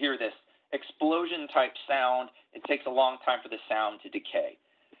basically, you hear this explosion type sound. It takes a long time for the sound to decay.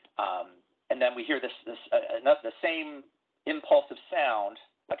 And then we hear the same impulsive sound,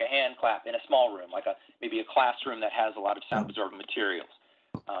 like a hand clap, in a small room, like maybe a classroom that has a lot of sound absorbent materials.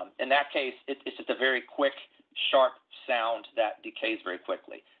 In that case, it's just a very quick, sharp sound that decays very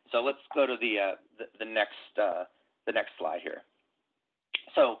quickly. So let's go to the next slide here.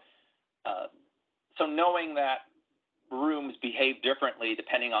 So knowing that rooms behave differently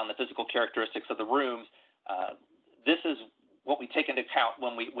depending on the physical characteristics of the rooms, this is what we take into account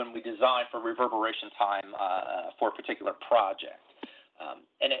when we design for reverberation time for a particular project.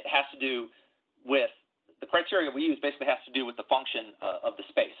 And it has to do with the criteria we use. Basically has to do with the function of the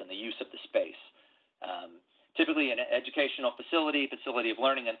space and the use of the space. Typically in an educational facility of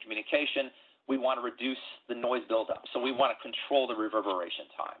learning and communication, we want to reduce the noise buildup. So we want to control the reverberation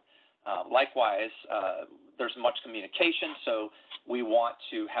time. Likewise, there's much communication, so we want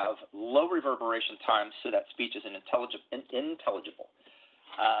to have low reverberation time so that speech is intelligible.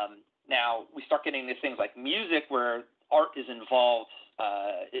 Now, we start getting these things like music where art is involved.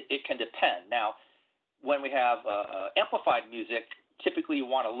 It can depend. Now, when we have amplified music, typically you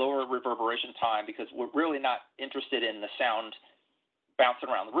want a lower reverberation time because we're really not interested in the sound bouncing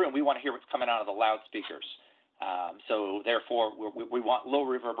around the room. We want to hear what's coming out of the loudspeakers. So therefore, we want low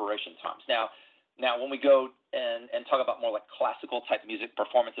reverberation times. Now when we go and talk about more like classical type music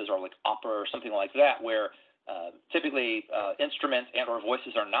performances or like opera or something like that, where typically instruments and or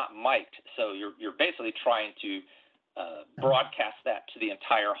voices are not mic'd, so you're basically trying to broadcast that to the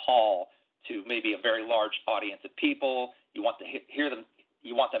entire hall, to maybe a very large audience of people. You want to hear them.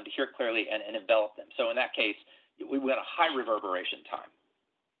 You want them to hear clearly and envelop them. So in that case, we want a high reverberation time.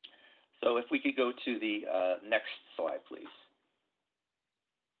 So if we could go to the next slide, please.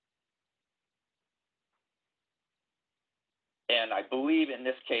 And I believe in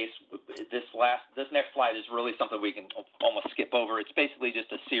this case, this next slide is really something we can almost skip over. It's basically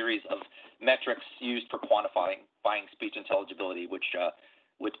just a series of metrics used for quantifying speech intelligibility, which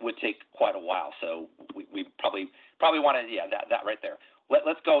would take quite a while. So we probably want to, that right there.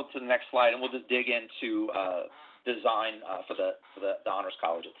 Let's go to the next slide, and we'll just dig into design for the Honors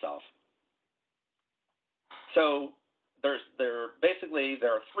College itself. So there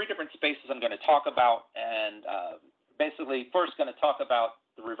are three different spaces I'm going to talk about, and basically first going to talk about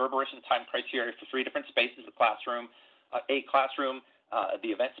the reverberation time criteria for three different spaces: the classroom, the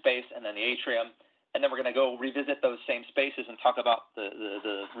event space, and then the atrium. And then we're going to go revisit those same spaces and talk about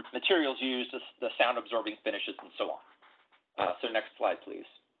the materials used, the sound absorbing finishes, and so on. So next slide, please.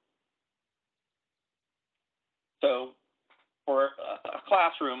 So for a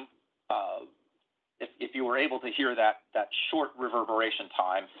classroom, if you were able to hear that short reverberation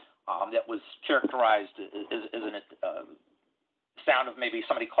time that was characterized as a sound of maybe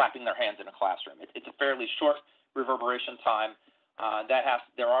somebody clapping their hands in a classroom, it's a fairly short reverberation time.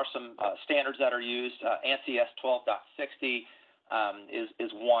 There are some standards that are used. ANSI S12.60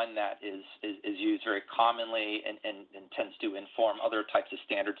 is one that is used very commonly and tends to inform other types of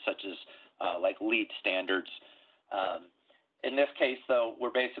standards, such as like LEED standards. In this case, though,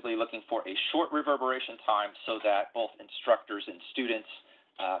 we're basically looking for a short reverberation time so that both instructors and students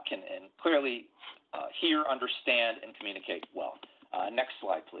can clearly hear, understand, and communicate well. Next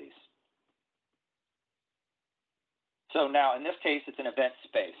slide, please. So now, in this case, it's an event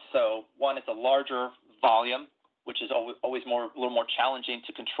space. So one, it's a larger volume, which is always a little more challenging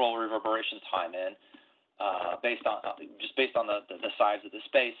to control reverberation time in, based on the size of the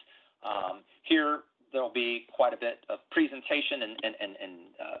space. Here, there'll be quite a bit of presentation and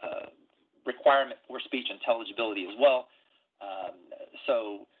requirement for speech intelligibility as well.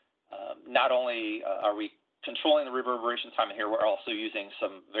 So not only are we controlling the reverberation time in here, we're also using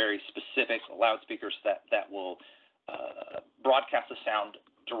some very specific loudspeakers that will broadcast the sound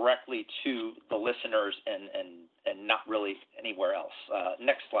directly to the listeners and not really anywhere else.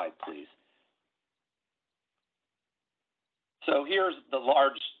 Next slide, please. So here's the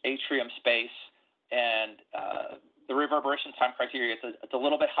large atrium space, and the reverberation time criteria, it's a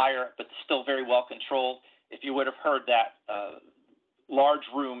little bit higher, but still very well controlled. If you would have heard that large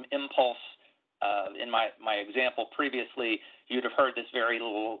room impulse in my example previously, you'd have heard this very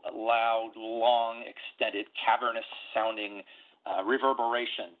loud, long, extended, cavernous sounding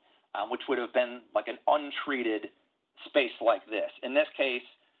reverberation, which would have been like an untreated space like this. In this case,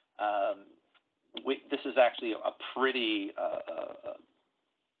 this is actually a pretty a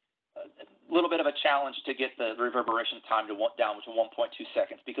little bit of a challenge to get the reverberation time down to 1.2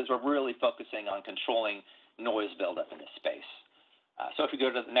 seconds, because we're really focusing on controlling noise buildup in this space. So if you go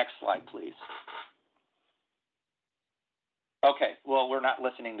to the next slide, please. Okay, well, we're not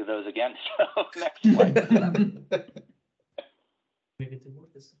listening to those again, so next slide.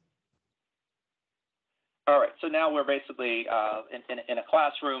 All right, so now we're basically in a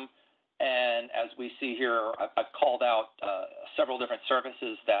classroom, and as we see here, I've called out several different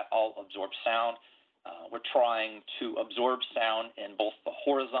surfaces that all absorb sound. We're trying to absorb sound in both the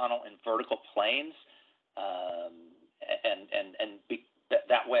horizontal and vertical planes,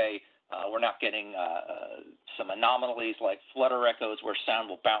 that way we're not getting some anomalies like flutter echoes where sound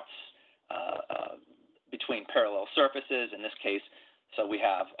will bounce between parallel surfaces. In this case, so we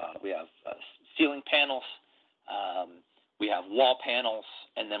have ceiling panels, we have wall panels,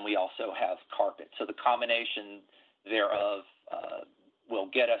 and then we also have carpet. So the combination thereof will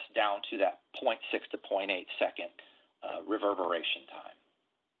get us down to that 0.6 to 0.8 second reverberation time.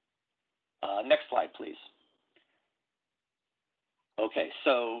 Next slide, please. Okay,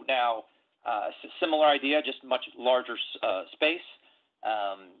 so now it's a similar idea, just much larger space.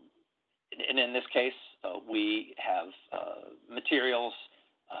 And in this case, we have materials,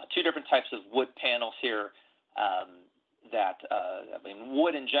 two different types of wood panels here that, I mean,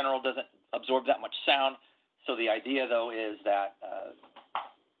 wood in general doesn't absorb that much sound. So the idea, though, is that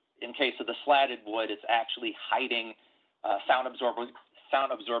in case of the slatted wood, it's actually hiding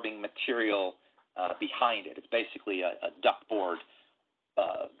sound-absorbing material behind it. It's basically a ductboard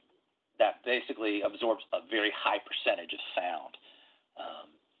that basically absorbs a very high percentage of sound.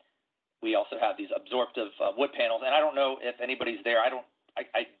 We also have these absorptive wood panels, and I don't know if anybody's there. I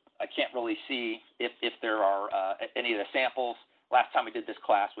can't really see if there are any of the samples. Last time we did this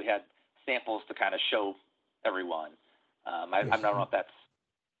class, we had samples to kind of show everyone. I don't know if that's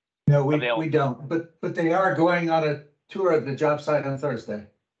No, we available. don't, but they are going on a tour of the job site on Thursday.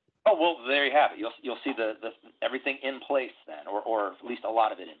 Oh, well, there you have it. You'll see the everything in place then, or at least a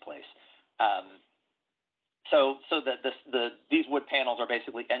lot of it in place. So these wood panels are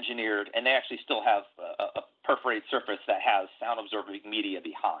basically engineered, and they actually still have a perforated surface that has sound absorbing media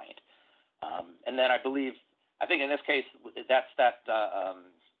behind. And then I think in this case, that's that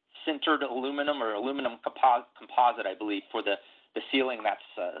sintered aluminum or aluminum composite, I believe, for the ceiling that's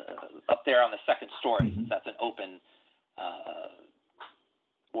up there on the second story. Mm-hmm. That's an open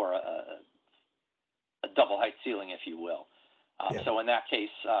or a double height ceiling, if you will. Yeah. So in that case,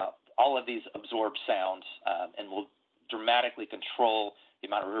 all of these absorb sounds and will dramatically control the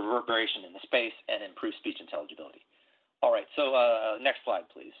amount of reverberation in the space and improve speech intelligibility. All right, so next slide,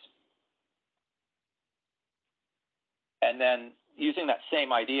 please. And then using that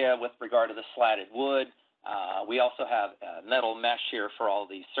same idea with regard to the slatted wood, we also have metal mesh here for all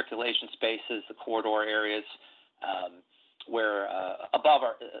the circulation spaces, the corridor areas, where above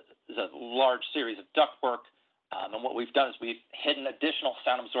is a large series of ductwork. And what we've done is we've hidden additional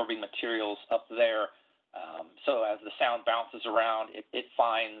sound-absorbing materials up there. So as the sound bounces around, it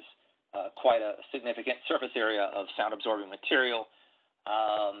finds quite a significant surface area of sound-absorbing material.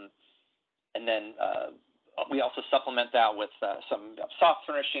 And then we also supplement that with some soft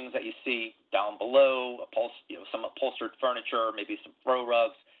furnishings that you see down below, some upholstered furniture, maybe some throw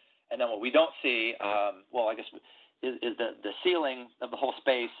rugs. And then what we don't see, well, I guess, is the ceiling of the whole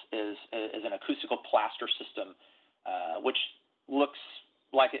space is an acoustical plaster system, which looks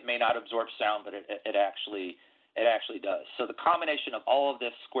like it may not absorb sound, but it actually does. So the combination of all of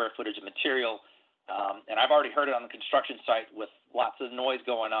this square footage of material, and I've already heard it on the construction site with lots of noise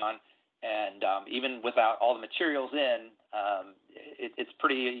going on, and even without all the materials in, it's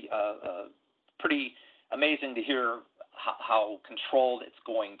pretty amazing to hear how controlled it's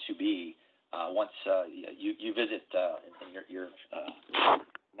going to be once you visit in your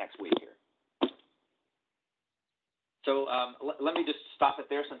next week here. So let me just stop it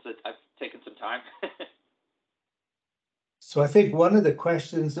there since I've taken some time. So I think one of the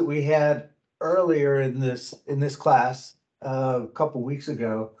questions that we had earlier in this class a couple weeks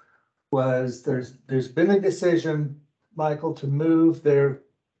ago was there's been a decision, Michael, to move their,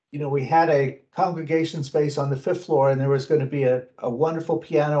 we had a congregation space on the 5th floor and there was going to be a wonderful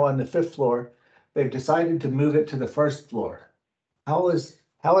piano on the 5th floor. They've decided to move it to the 1st floor. How is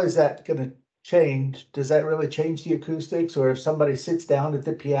that going to change? Does that really change the acoustics? Or if somebody sits down at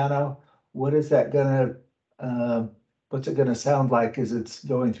the piano, what is that gonna, what's it gonna sound like as it's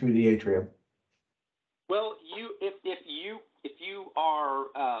going through the atrium? Well, if you are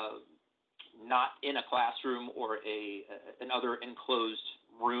not in a classroom or another enclosed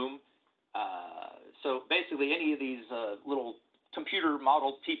room, so basically any of these little computer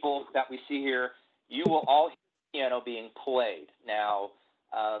model people that we see here, you will all hear the piano being played. Now,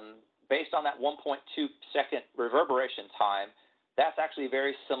 based on that 1.2 second reverberation time, that's actually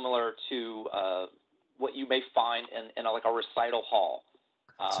very similar to what you may find in like a recital hall.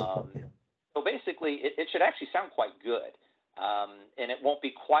 So basically, it should actually sound quite good, and it won't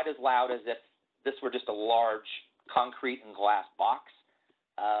be quite as loud as if this were just a large concrete and glass box.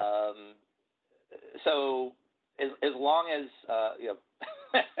 So as long as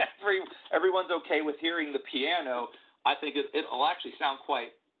everyone's okay with hearing the piano, I think it'll actually sound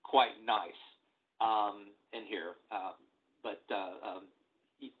quite nice in here. But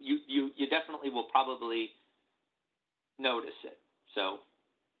you definitely will probably notice it. So.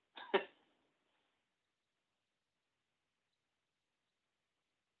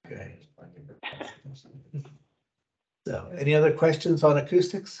 Okay. So, any other questions on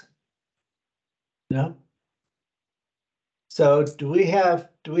acoustics? No? So do we have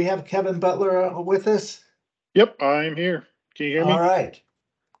Kevin Butler with us? Yep, I'm here. Can you hear me? All right.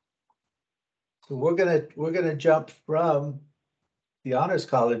 So we're gonna jump from the Honors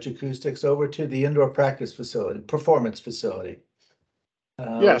College acoustics over to the indoor practice facility, performance facility.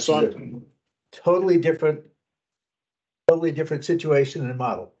 Yeah, which so is a totally different situation and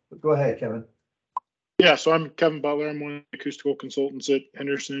model. But go ahead, Kevin. Yeah, so I'm Kevin Butler. I'm one of the acoustical consultants at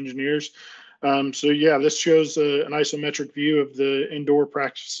Henderson Engineers. So yeah, this shows an isometric view of the indoor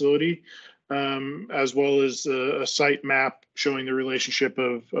practice facility, as well as a site map showing the relationship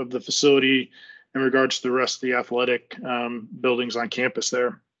of the facility in regards to the rest of the athletic buildings on campus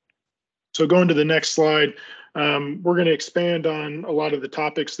there. So going to the next slide, we're going to expand on a lot of the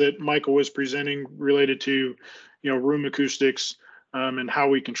topics that Michael was presenting related to, room acoustics and how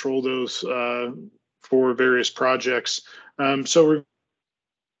we control those for various projects. So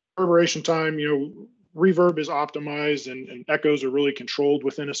reverberation time, reverb is optimized and echoes are really controlled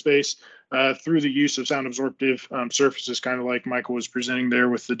within a space through the use of sound absorptive surfaces, kind of like Michael was presenting there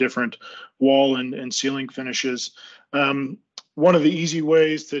with the different wall and ceiling finishes. One of the easy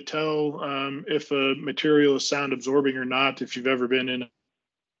ways to tell if a material is sound absorbing or not, if you've ever been in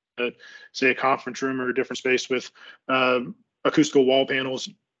say a conference room or a different space with acoustical wall panels,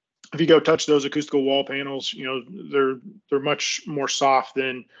 if you go touch those acoustical wall panels, they're much more soft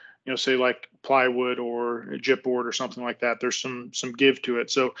than, say like plywood or a gypboard or something like that. There's some give to it.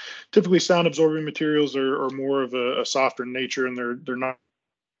 So typically sound absorbing materials are more of a softer nature, and they're not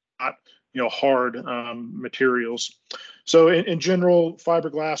hard materials. So in general,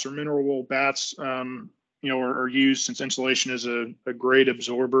 fiberglass or mineral wool bats are used, since insulation is a great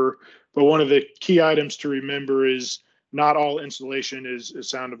absorber. But one of the key items to remember is not all insulation is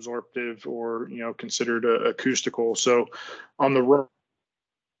sound absorptive or considered acoustical. So on the right,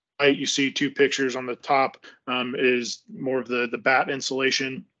 you see two pictures. On the top is more of the bat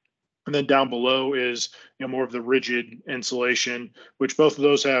insulation, and then down below is more of the rigid insulation, which both of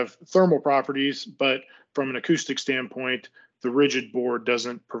those have thermal properties, but from an acoustic standpoint, the rigid board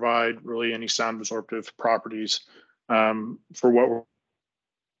doesn't provide really any sound absorptive properties for what we're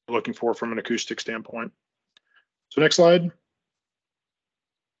looking for from an acoustic standpoint. So next slide.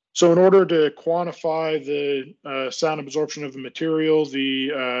 So in order to quantify the sound absorption of the material,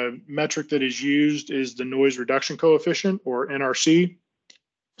 the metric that is used is the noise reduction coefficient, or NRC.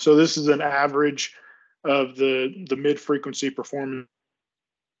 So this is an average of the mid-frequency performance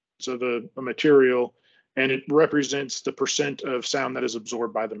of a material, and it represents the percent of sound that is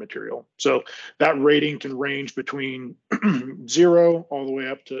absorbed by the material. So that rating can range between 0 all the way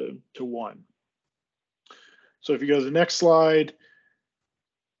up to 1. So if you go to the next slide,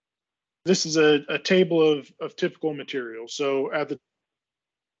 this is a table of typical materials. So at the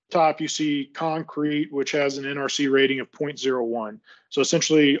top, you see concrete, which has an NRC rating of 0.01. So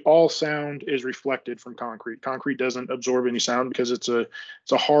essentially all sound is reflected from concrete. Concrete doesn't absorb any sound because it's a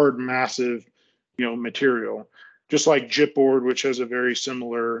hard, massive, material, just like gypboard, which has a very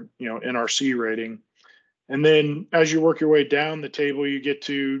similar, NRC rating. And then as you work your way down the table, you get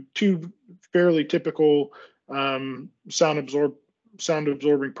to two fairly typical sound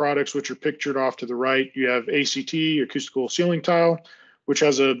absorbing products, which are pictured off to the right. You have ACT, acoustical ceiling tile, which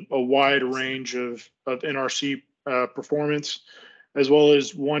has a wide range of NRC performance, as well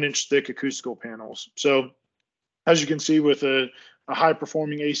as 1-inch thick acoustical panels. So as you can see, with a high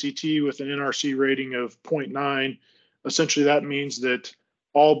performing ACT with an NRC rating of 0.9, essentially that means that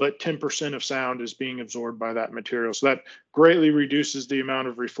all but 10% of sound is being absorbed by that material. So that greatly reduces the amount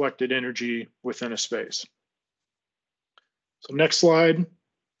of reflected energy within a space. So next slide.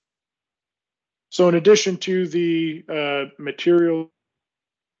 So in addition to the materials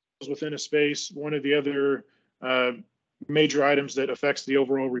within a space, one of the other major items that affects the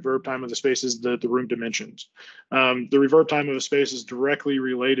overall reverb time of the space is the room dimensions. The reverb time of a space is directly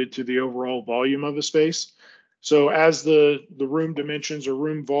related to the overall volume of a space. So as the room dimensions or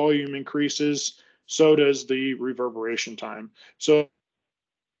room volume increases, so does the reverberation time. So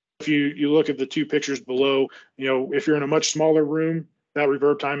if you look at the two pictures below, if you're in a much smaller room, that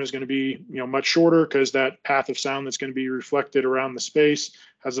reverb time is going to be much shorter, because that path of sound that's going to be reflected around the space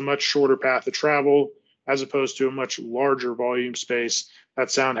has a much shorter path of travel, as opposed to a much larger volume space.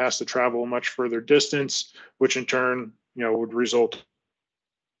 That sound has to travel a much further distance, which in turn would result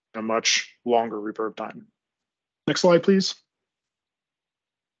in a much longer reverb time. Next slide, please.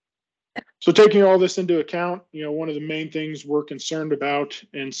 So taking all this into account, one of the main things we're concerned about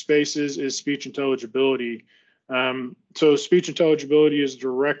in spaces is speech intelligibility. So speech intelligibility is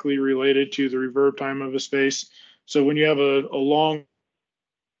directly related to the reverb time of a space. So when you have a long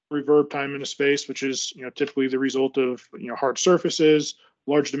reverb time in a space, which is typically the result of hard surfaces,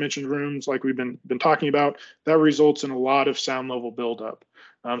 large dimensioned rooms like we've been talking about, that results in a lot of sound level buildup.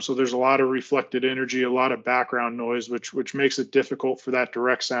 So there's a lot of reflected energy, a lot of background noise, which makes it difficult for that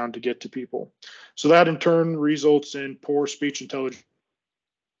direct sound to get to people. So that in turn results in poor speech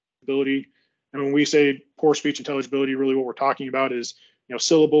intelligibility. And when we say poor speech intelligibility, really what we're talking about is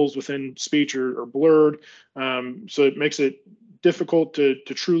syllables within speech are blurred. So it makes it difficult to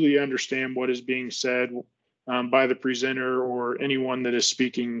truly understand what is being said by the presenter or anyone that is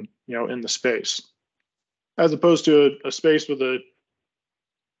speaking in the space, as opposed to a space with a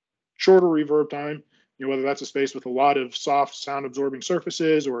shorter reverb time, whether that's a space with a lot of soft sound absorbing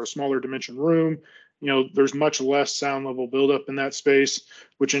surfaces or a smaller dimension room. There's much less sound level buildup in that space,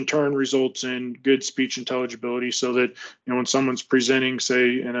 which in turn results in good speech intelligibility, so that when someone's presenting,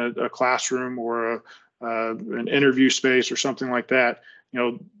 say in a classroom or an interview space or something like that,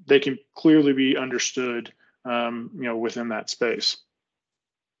 they can clearly be understood within that space.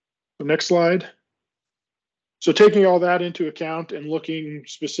 The next slide. So taking all that into account and looking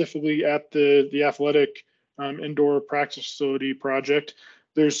specifically at the athletic indoor practice facility project,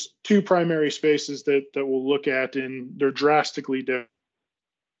 there's two primary spaces that we'll look at, and they're drastically different.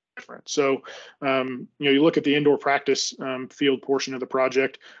 So you look at the indoor practice field portion of the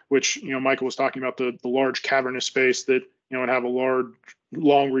project, which Michael was talking about, the large cavernous space that would have a long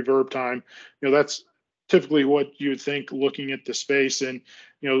reverb time. That's typically what you would think looking at the space, and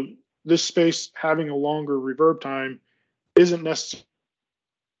this space having a longer reverb time isn't necessarily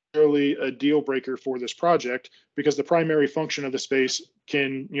a deal breaker for this project, because the primary function of the space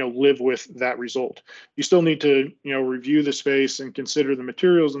can live with that result. You still need to review the space and consider the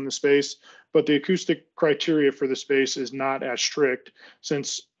materials in the space, but the acoustic criteria for the space is not as strict,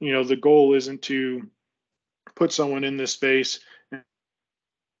 since the goal isn't to put someone in this space and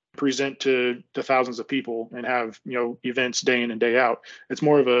present to thousands of people and have events day in and day out. It's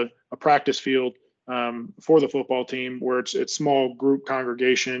more of a practice field for the football team, where it's small group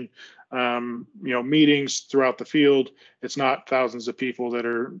congregation, meetings throughout the field. It's not thousands of people that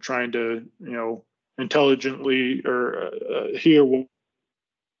are trying to intelligently or hear what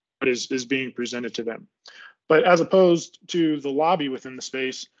is being presented to them. But as opposed to the lobby within the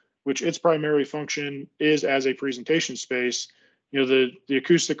space, which its primary function is as a presentation space, the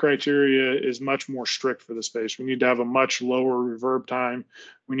acoustic criteria is much more strict for the space. We need to have a much lower reverb time.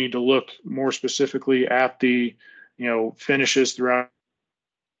 We need to look more specifically at the finishes throughout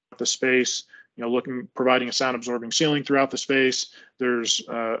the space, providing a sound absorbing ceiling throughout the space. There's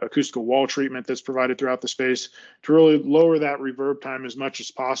acoustical wall treatment that's provided throughout the space to really lower that reverb time as much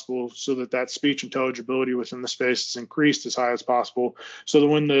as possible, so that speech intelligibility within the space is increased as high as possible, so that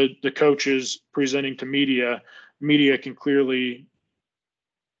when the coach is presenting to media can clearly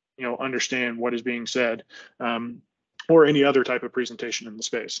understand what is being said, or any other type of presentation in the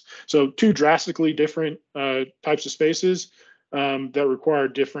space. So two drastically different types of spaces that require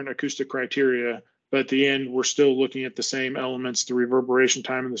different acoustic criteria, but at the end we're still looking at the same elements: the reverberation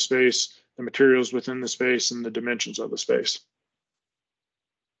time in the space, the materials within the space, and the dimensions of the space.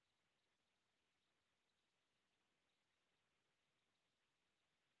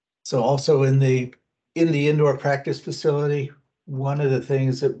 So also in the indoor practice facility, one of the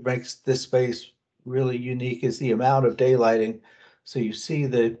things that makes this space really unique is the amount of daylighting. So you see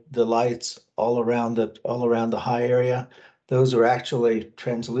the lights all around the high area. Those are actually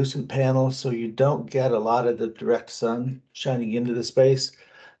translucent panels, so you don't get a lot of the direct sun shining into the space.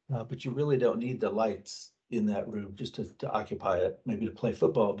 But you really don't need the lights in that room just to occupy it, maybe to play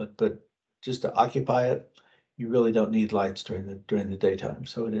football, but just to occupy it, you really don't need lights during the daytime.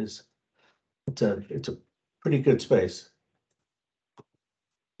 So it's a pretty good space.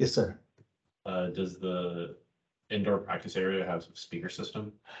 Yes, sir. Does the indoor practice area have a speaker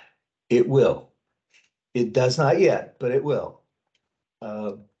system? It will. It does not yet, but it will.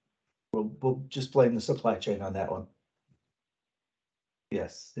 We'll just blame the supply chain on that one.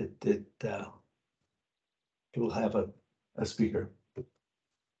 Yes, it will have a speaker.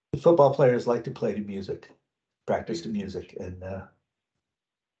 The football players like to play to music, practice to music, and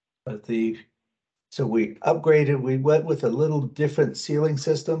so we upgraded. We went with a little different ceiling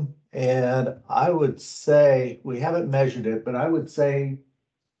system, and I would say we haven't measured it, but I would say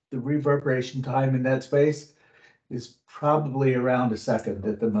the reverberation time in that space is probably around a second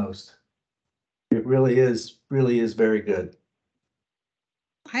at the most. It really is very good.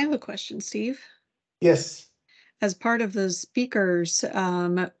 I have a question, Steve. Yes. As part of those speakers,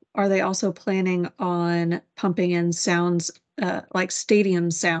 are they also planning on pumping in sounds like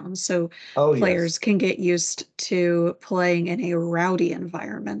stadium sounds so players can get used to playing in a rowdy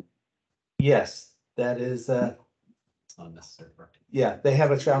environment? Yes, that is It's not necessary. yeah, they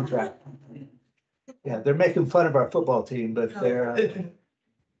have a soundtrack. Yeah, they're making fun of our football team, but they're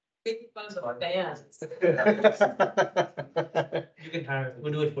Making fun of our bands. You can hire,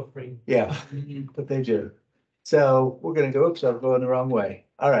 we'll do it for free. yeah, but they do. So we're gonna go, oops, I'm going the wrong way.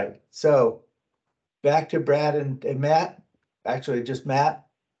 All right, so back to Brad and Matt, actually just Matt.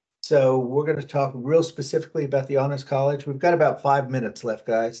 So we're gonna talk real specifically about the Honors College. We've got about 5 minutes left,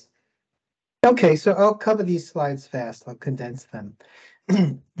 guys. Okay, so I'll cover these slides fast. I'll condense them.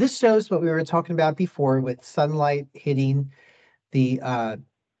 This shows what we were talking about before with sunlight hitting the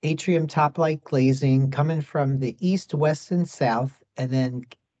atrium top light glazing coming from the east, west, and south, and then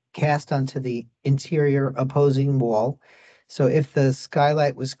cast onto the interior opposing wall. So if the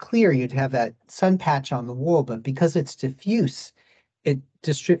skylight was clear, you'd have that sun patch on the wall, but because it's diffuse, it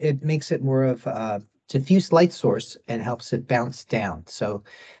makes it more of a diffuse light source and helps it bounce down. So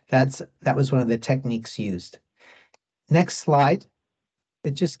that was one of the techniques used. Next slide.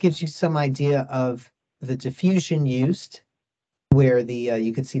 It just gives you some idea of the diffusion used, where the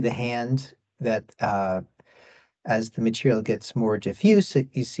you can see the hand that as the material gets more diffuse,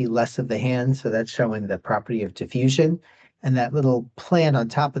 you see less of the hand. So that's showing the property of diffusion. And that little plan on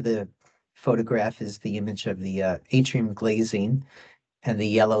top of the photograph is the image of the atrium glazing. And the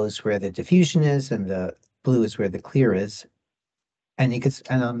yellow is where the diffusion is, and the blue is where the clear is. And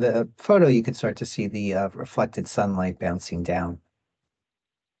and on the photo, you can start to see the reflected sunlight bouncing down.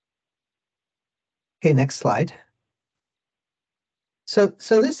 Okay, next slide. So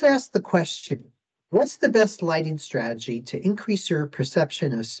this asks the question, what's the best lighting strategy to increase your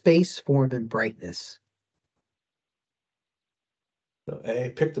perception of space, form, and brightness? So A,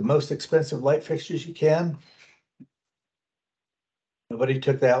 pick the most expensive light fixtures you can. Nobody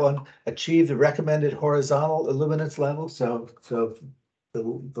took that one. Achieve the recommended horizontal illuminance level. So the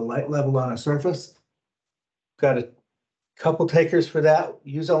light level on a surface. Got a couple takers for that.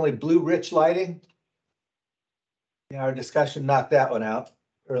 Use only blue rich lighting. Yeah, our discussion knocked that one out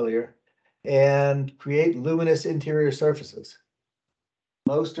earlier. And create luminous interior surfaces.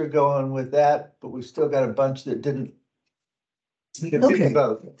 Most are going with that, but we've still got a bunch that didn't. Okay.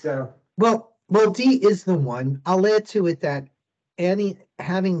 Both. So Well, D is the one. I'll add to it that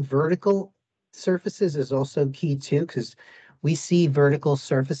having vertical surfaces is also key too, because we see vertical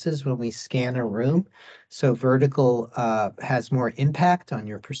surfaces when we scan a room. So vertical has more impact on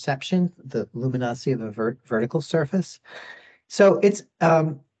your perception, the luminosity of a vertical surface. So it's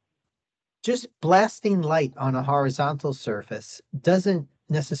just blasting light on a horizontal surface doesn't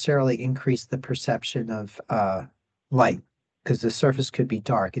necessarily increase the perception of light, because the surface could be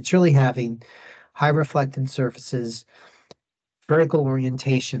dark. It's really having high reflectant surfaces, vertical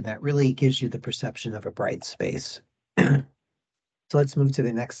orientation that really gives you the perception of a bright space. So let's move to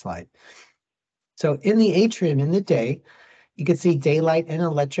the next slide. So in the atrium in the day, you can see daylight and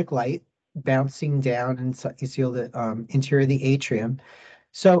electric light bouncing down, and so you see all the interior of the atrium.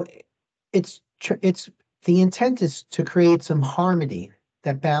 So it's the intent is to create some harmony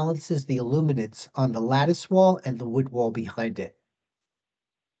that balances the illuminance on the lattice wall and the wood wall behind it.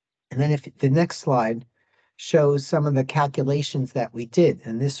 And then if the next slide shows some of the calculations that we did,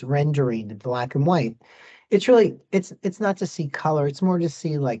 and this rendering in black and white. It's really, it's not to see color, it's more to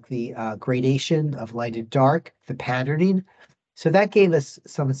see like the gradation of light and dark, the patterning. So that gave us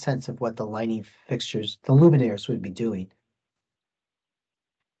some sense of what the lighting fixtures, the luminaires would be doing.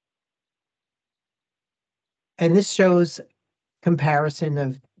 And this shows comparison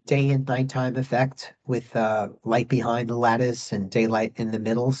of day and nighttime effect with light behind the lattice and daylight in the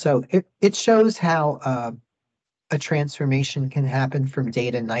middle. So it shows how a transformation can happen from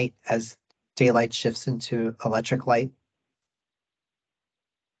day to night as daylight shifts into electric light.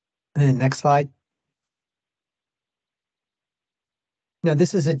 And then next slide. Now,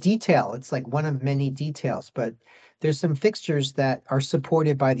 this is a detail. It's like one of many details, but there's some fixtures that are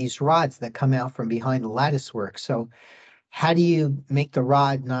supported by these rods that come out from behind the lattice work. So how do you make the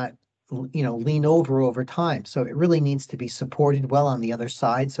rod not, lean over time? So it really needs to be supported well on the other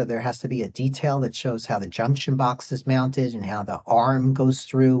side. So there has to be a detail that shows how the junction box is mounted and how the arm goes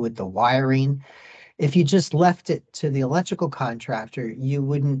through with the wiring. If you just left it to the electrical contractor, you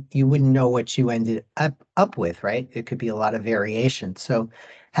wouldn't know what you ended up with, right? It could be a lot of variation. So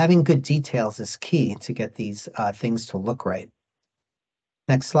having good details is key to get these things to look right.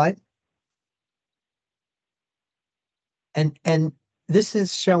 Next slide. And this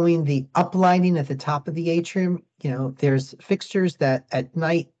is showing the uplighting at the top of the atrium. There's fixtures that at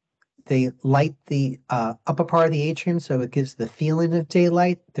night they light the upper part of the atrium, so it gives the feeling of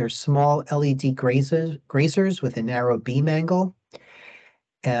daylight. There's small LED grazers with a narrow beam angle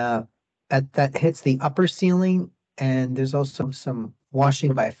that hits the upper ceiling, and there's also some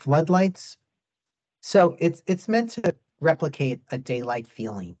washing by floodlights. So it's meant to replicate a daylight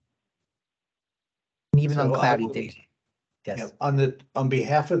feeling, even on cloudy days. Yes. Yeah, on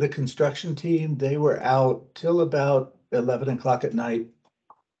behalf of the construction team, they were out till about 11 o'clock at night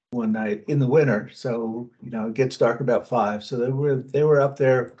one night in the winter. So, it gets dark about 5. So they were up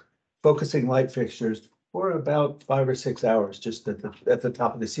there focusing light fixtures for about 5 or 6 hours, just at the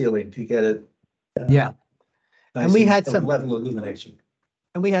top of the ceiling to get it. Yeah. Nice And we had some level of illumination.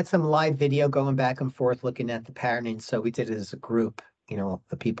 And we had some live video going back and forth looking at the patterning. So we did it as a group,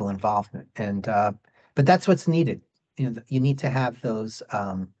 the people involved. And but that's what's needed. You need to have those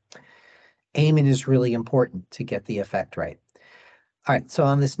aiming is really important to get the effect right. All right, so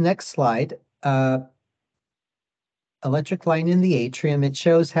on this next slide, electric light in the atrium, it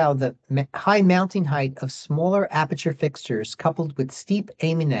shows how the high mounting height of smaller aperture fixtures coupled with steep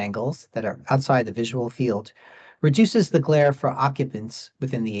aiming angles that are outside the visual field reduces the glare for occupants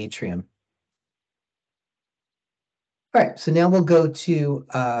within the atrium. All right, so now we'll go to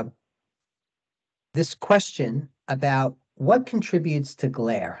this question about what contributes to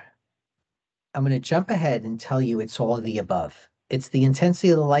glare. I'm going to jump ahead and tell you it's all of the above. It's the intensity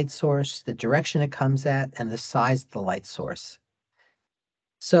of the light source, the direction it comes at, and the size of the light source.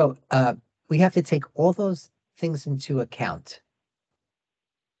 So we have to take all those things into account.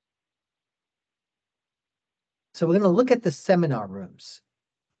 So we're going to look at the seminar rooms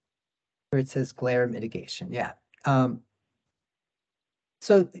where it says glare mitigation. Yeah.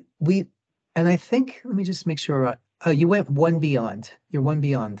 So I think, let me just make sure, you went one beyond. You're one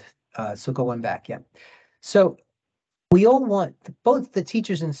beyond. So go one back. Yeah. So we all want, both the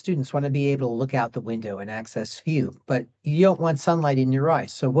teachers and students want to be able to look out the window and access view, but you don't want sunlight in your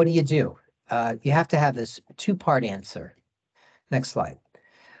eyes. So what do? You have to have this 2-part answer. Next slide.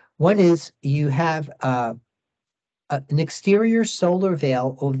 One is you have an exterior solar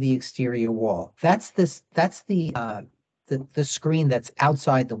veil over the exterior wall. That's the screen that's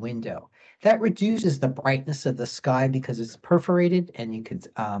outside the window. That reduces the brightness of the sky because it's perforated, and you could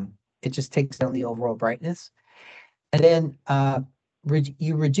it just takes down the overall brightness. And then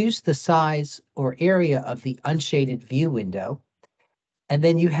you reduce the size or area of the unshaded view window, and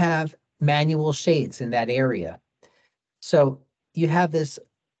then you have manual shades in that area. So you have this,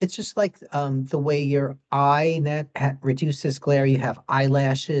 it's just like the way your eye reduces glare. You have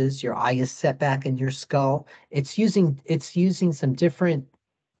eyelashes, your eye is set back in your skull. It's using some different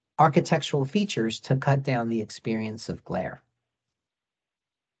architectural features to cut down the experience of glare.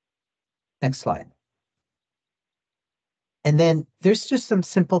 Next slide. And then there's just some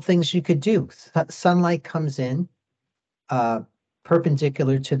simple things you could do. Sunlight comes in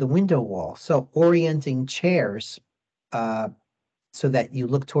perpendicular to the window wall. So orienting chairs so that you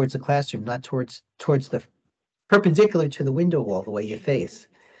look towards the classroom, not towards the perpendicular to the window wall, the way you face.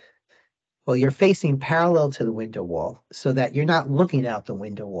 Well, you're facing parallel to the window wall so that you're not looking out the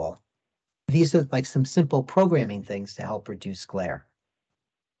window wall. These are like some simple programming things to help reduce glare.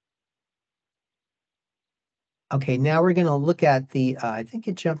 Okay, now we're gonna look at the, I think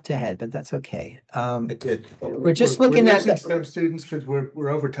it jumped ahead, but that's okay. It did. We're just looking at losing the- some students because we're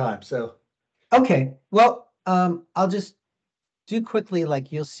over time, so. Okay, well, I'll just do quickly,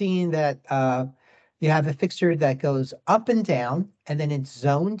 like you'll see that you have a fixture that goes up and down, and then it's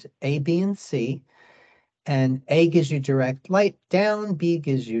zoned A, B, and C. And A gives you direct light down, B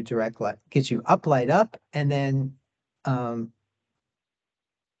gives you direct light, gives you up light up, and then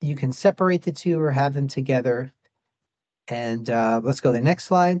you can separate the two or have them together. And let's go to the next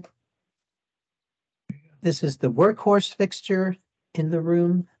slide. This is the workhorse fixture in the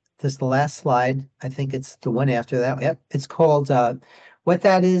room. This is the last slide. I think it's the one after that. Yep, it's called, what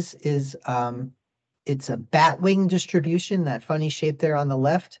that is it's a bat wing distribution, that funny shape there on the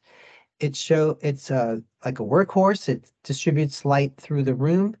left. It's like a workhorse. It distributes light through the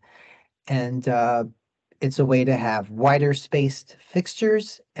room, and it's a way to have wider spaced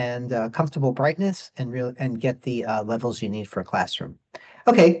fixtures and comfortable brightness and get the levels you need for a classroom.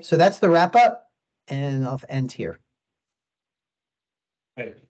 Okay, so that's the wrap up, and I'll end here.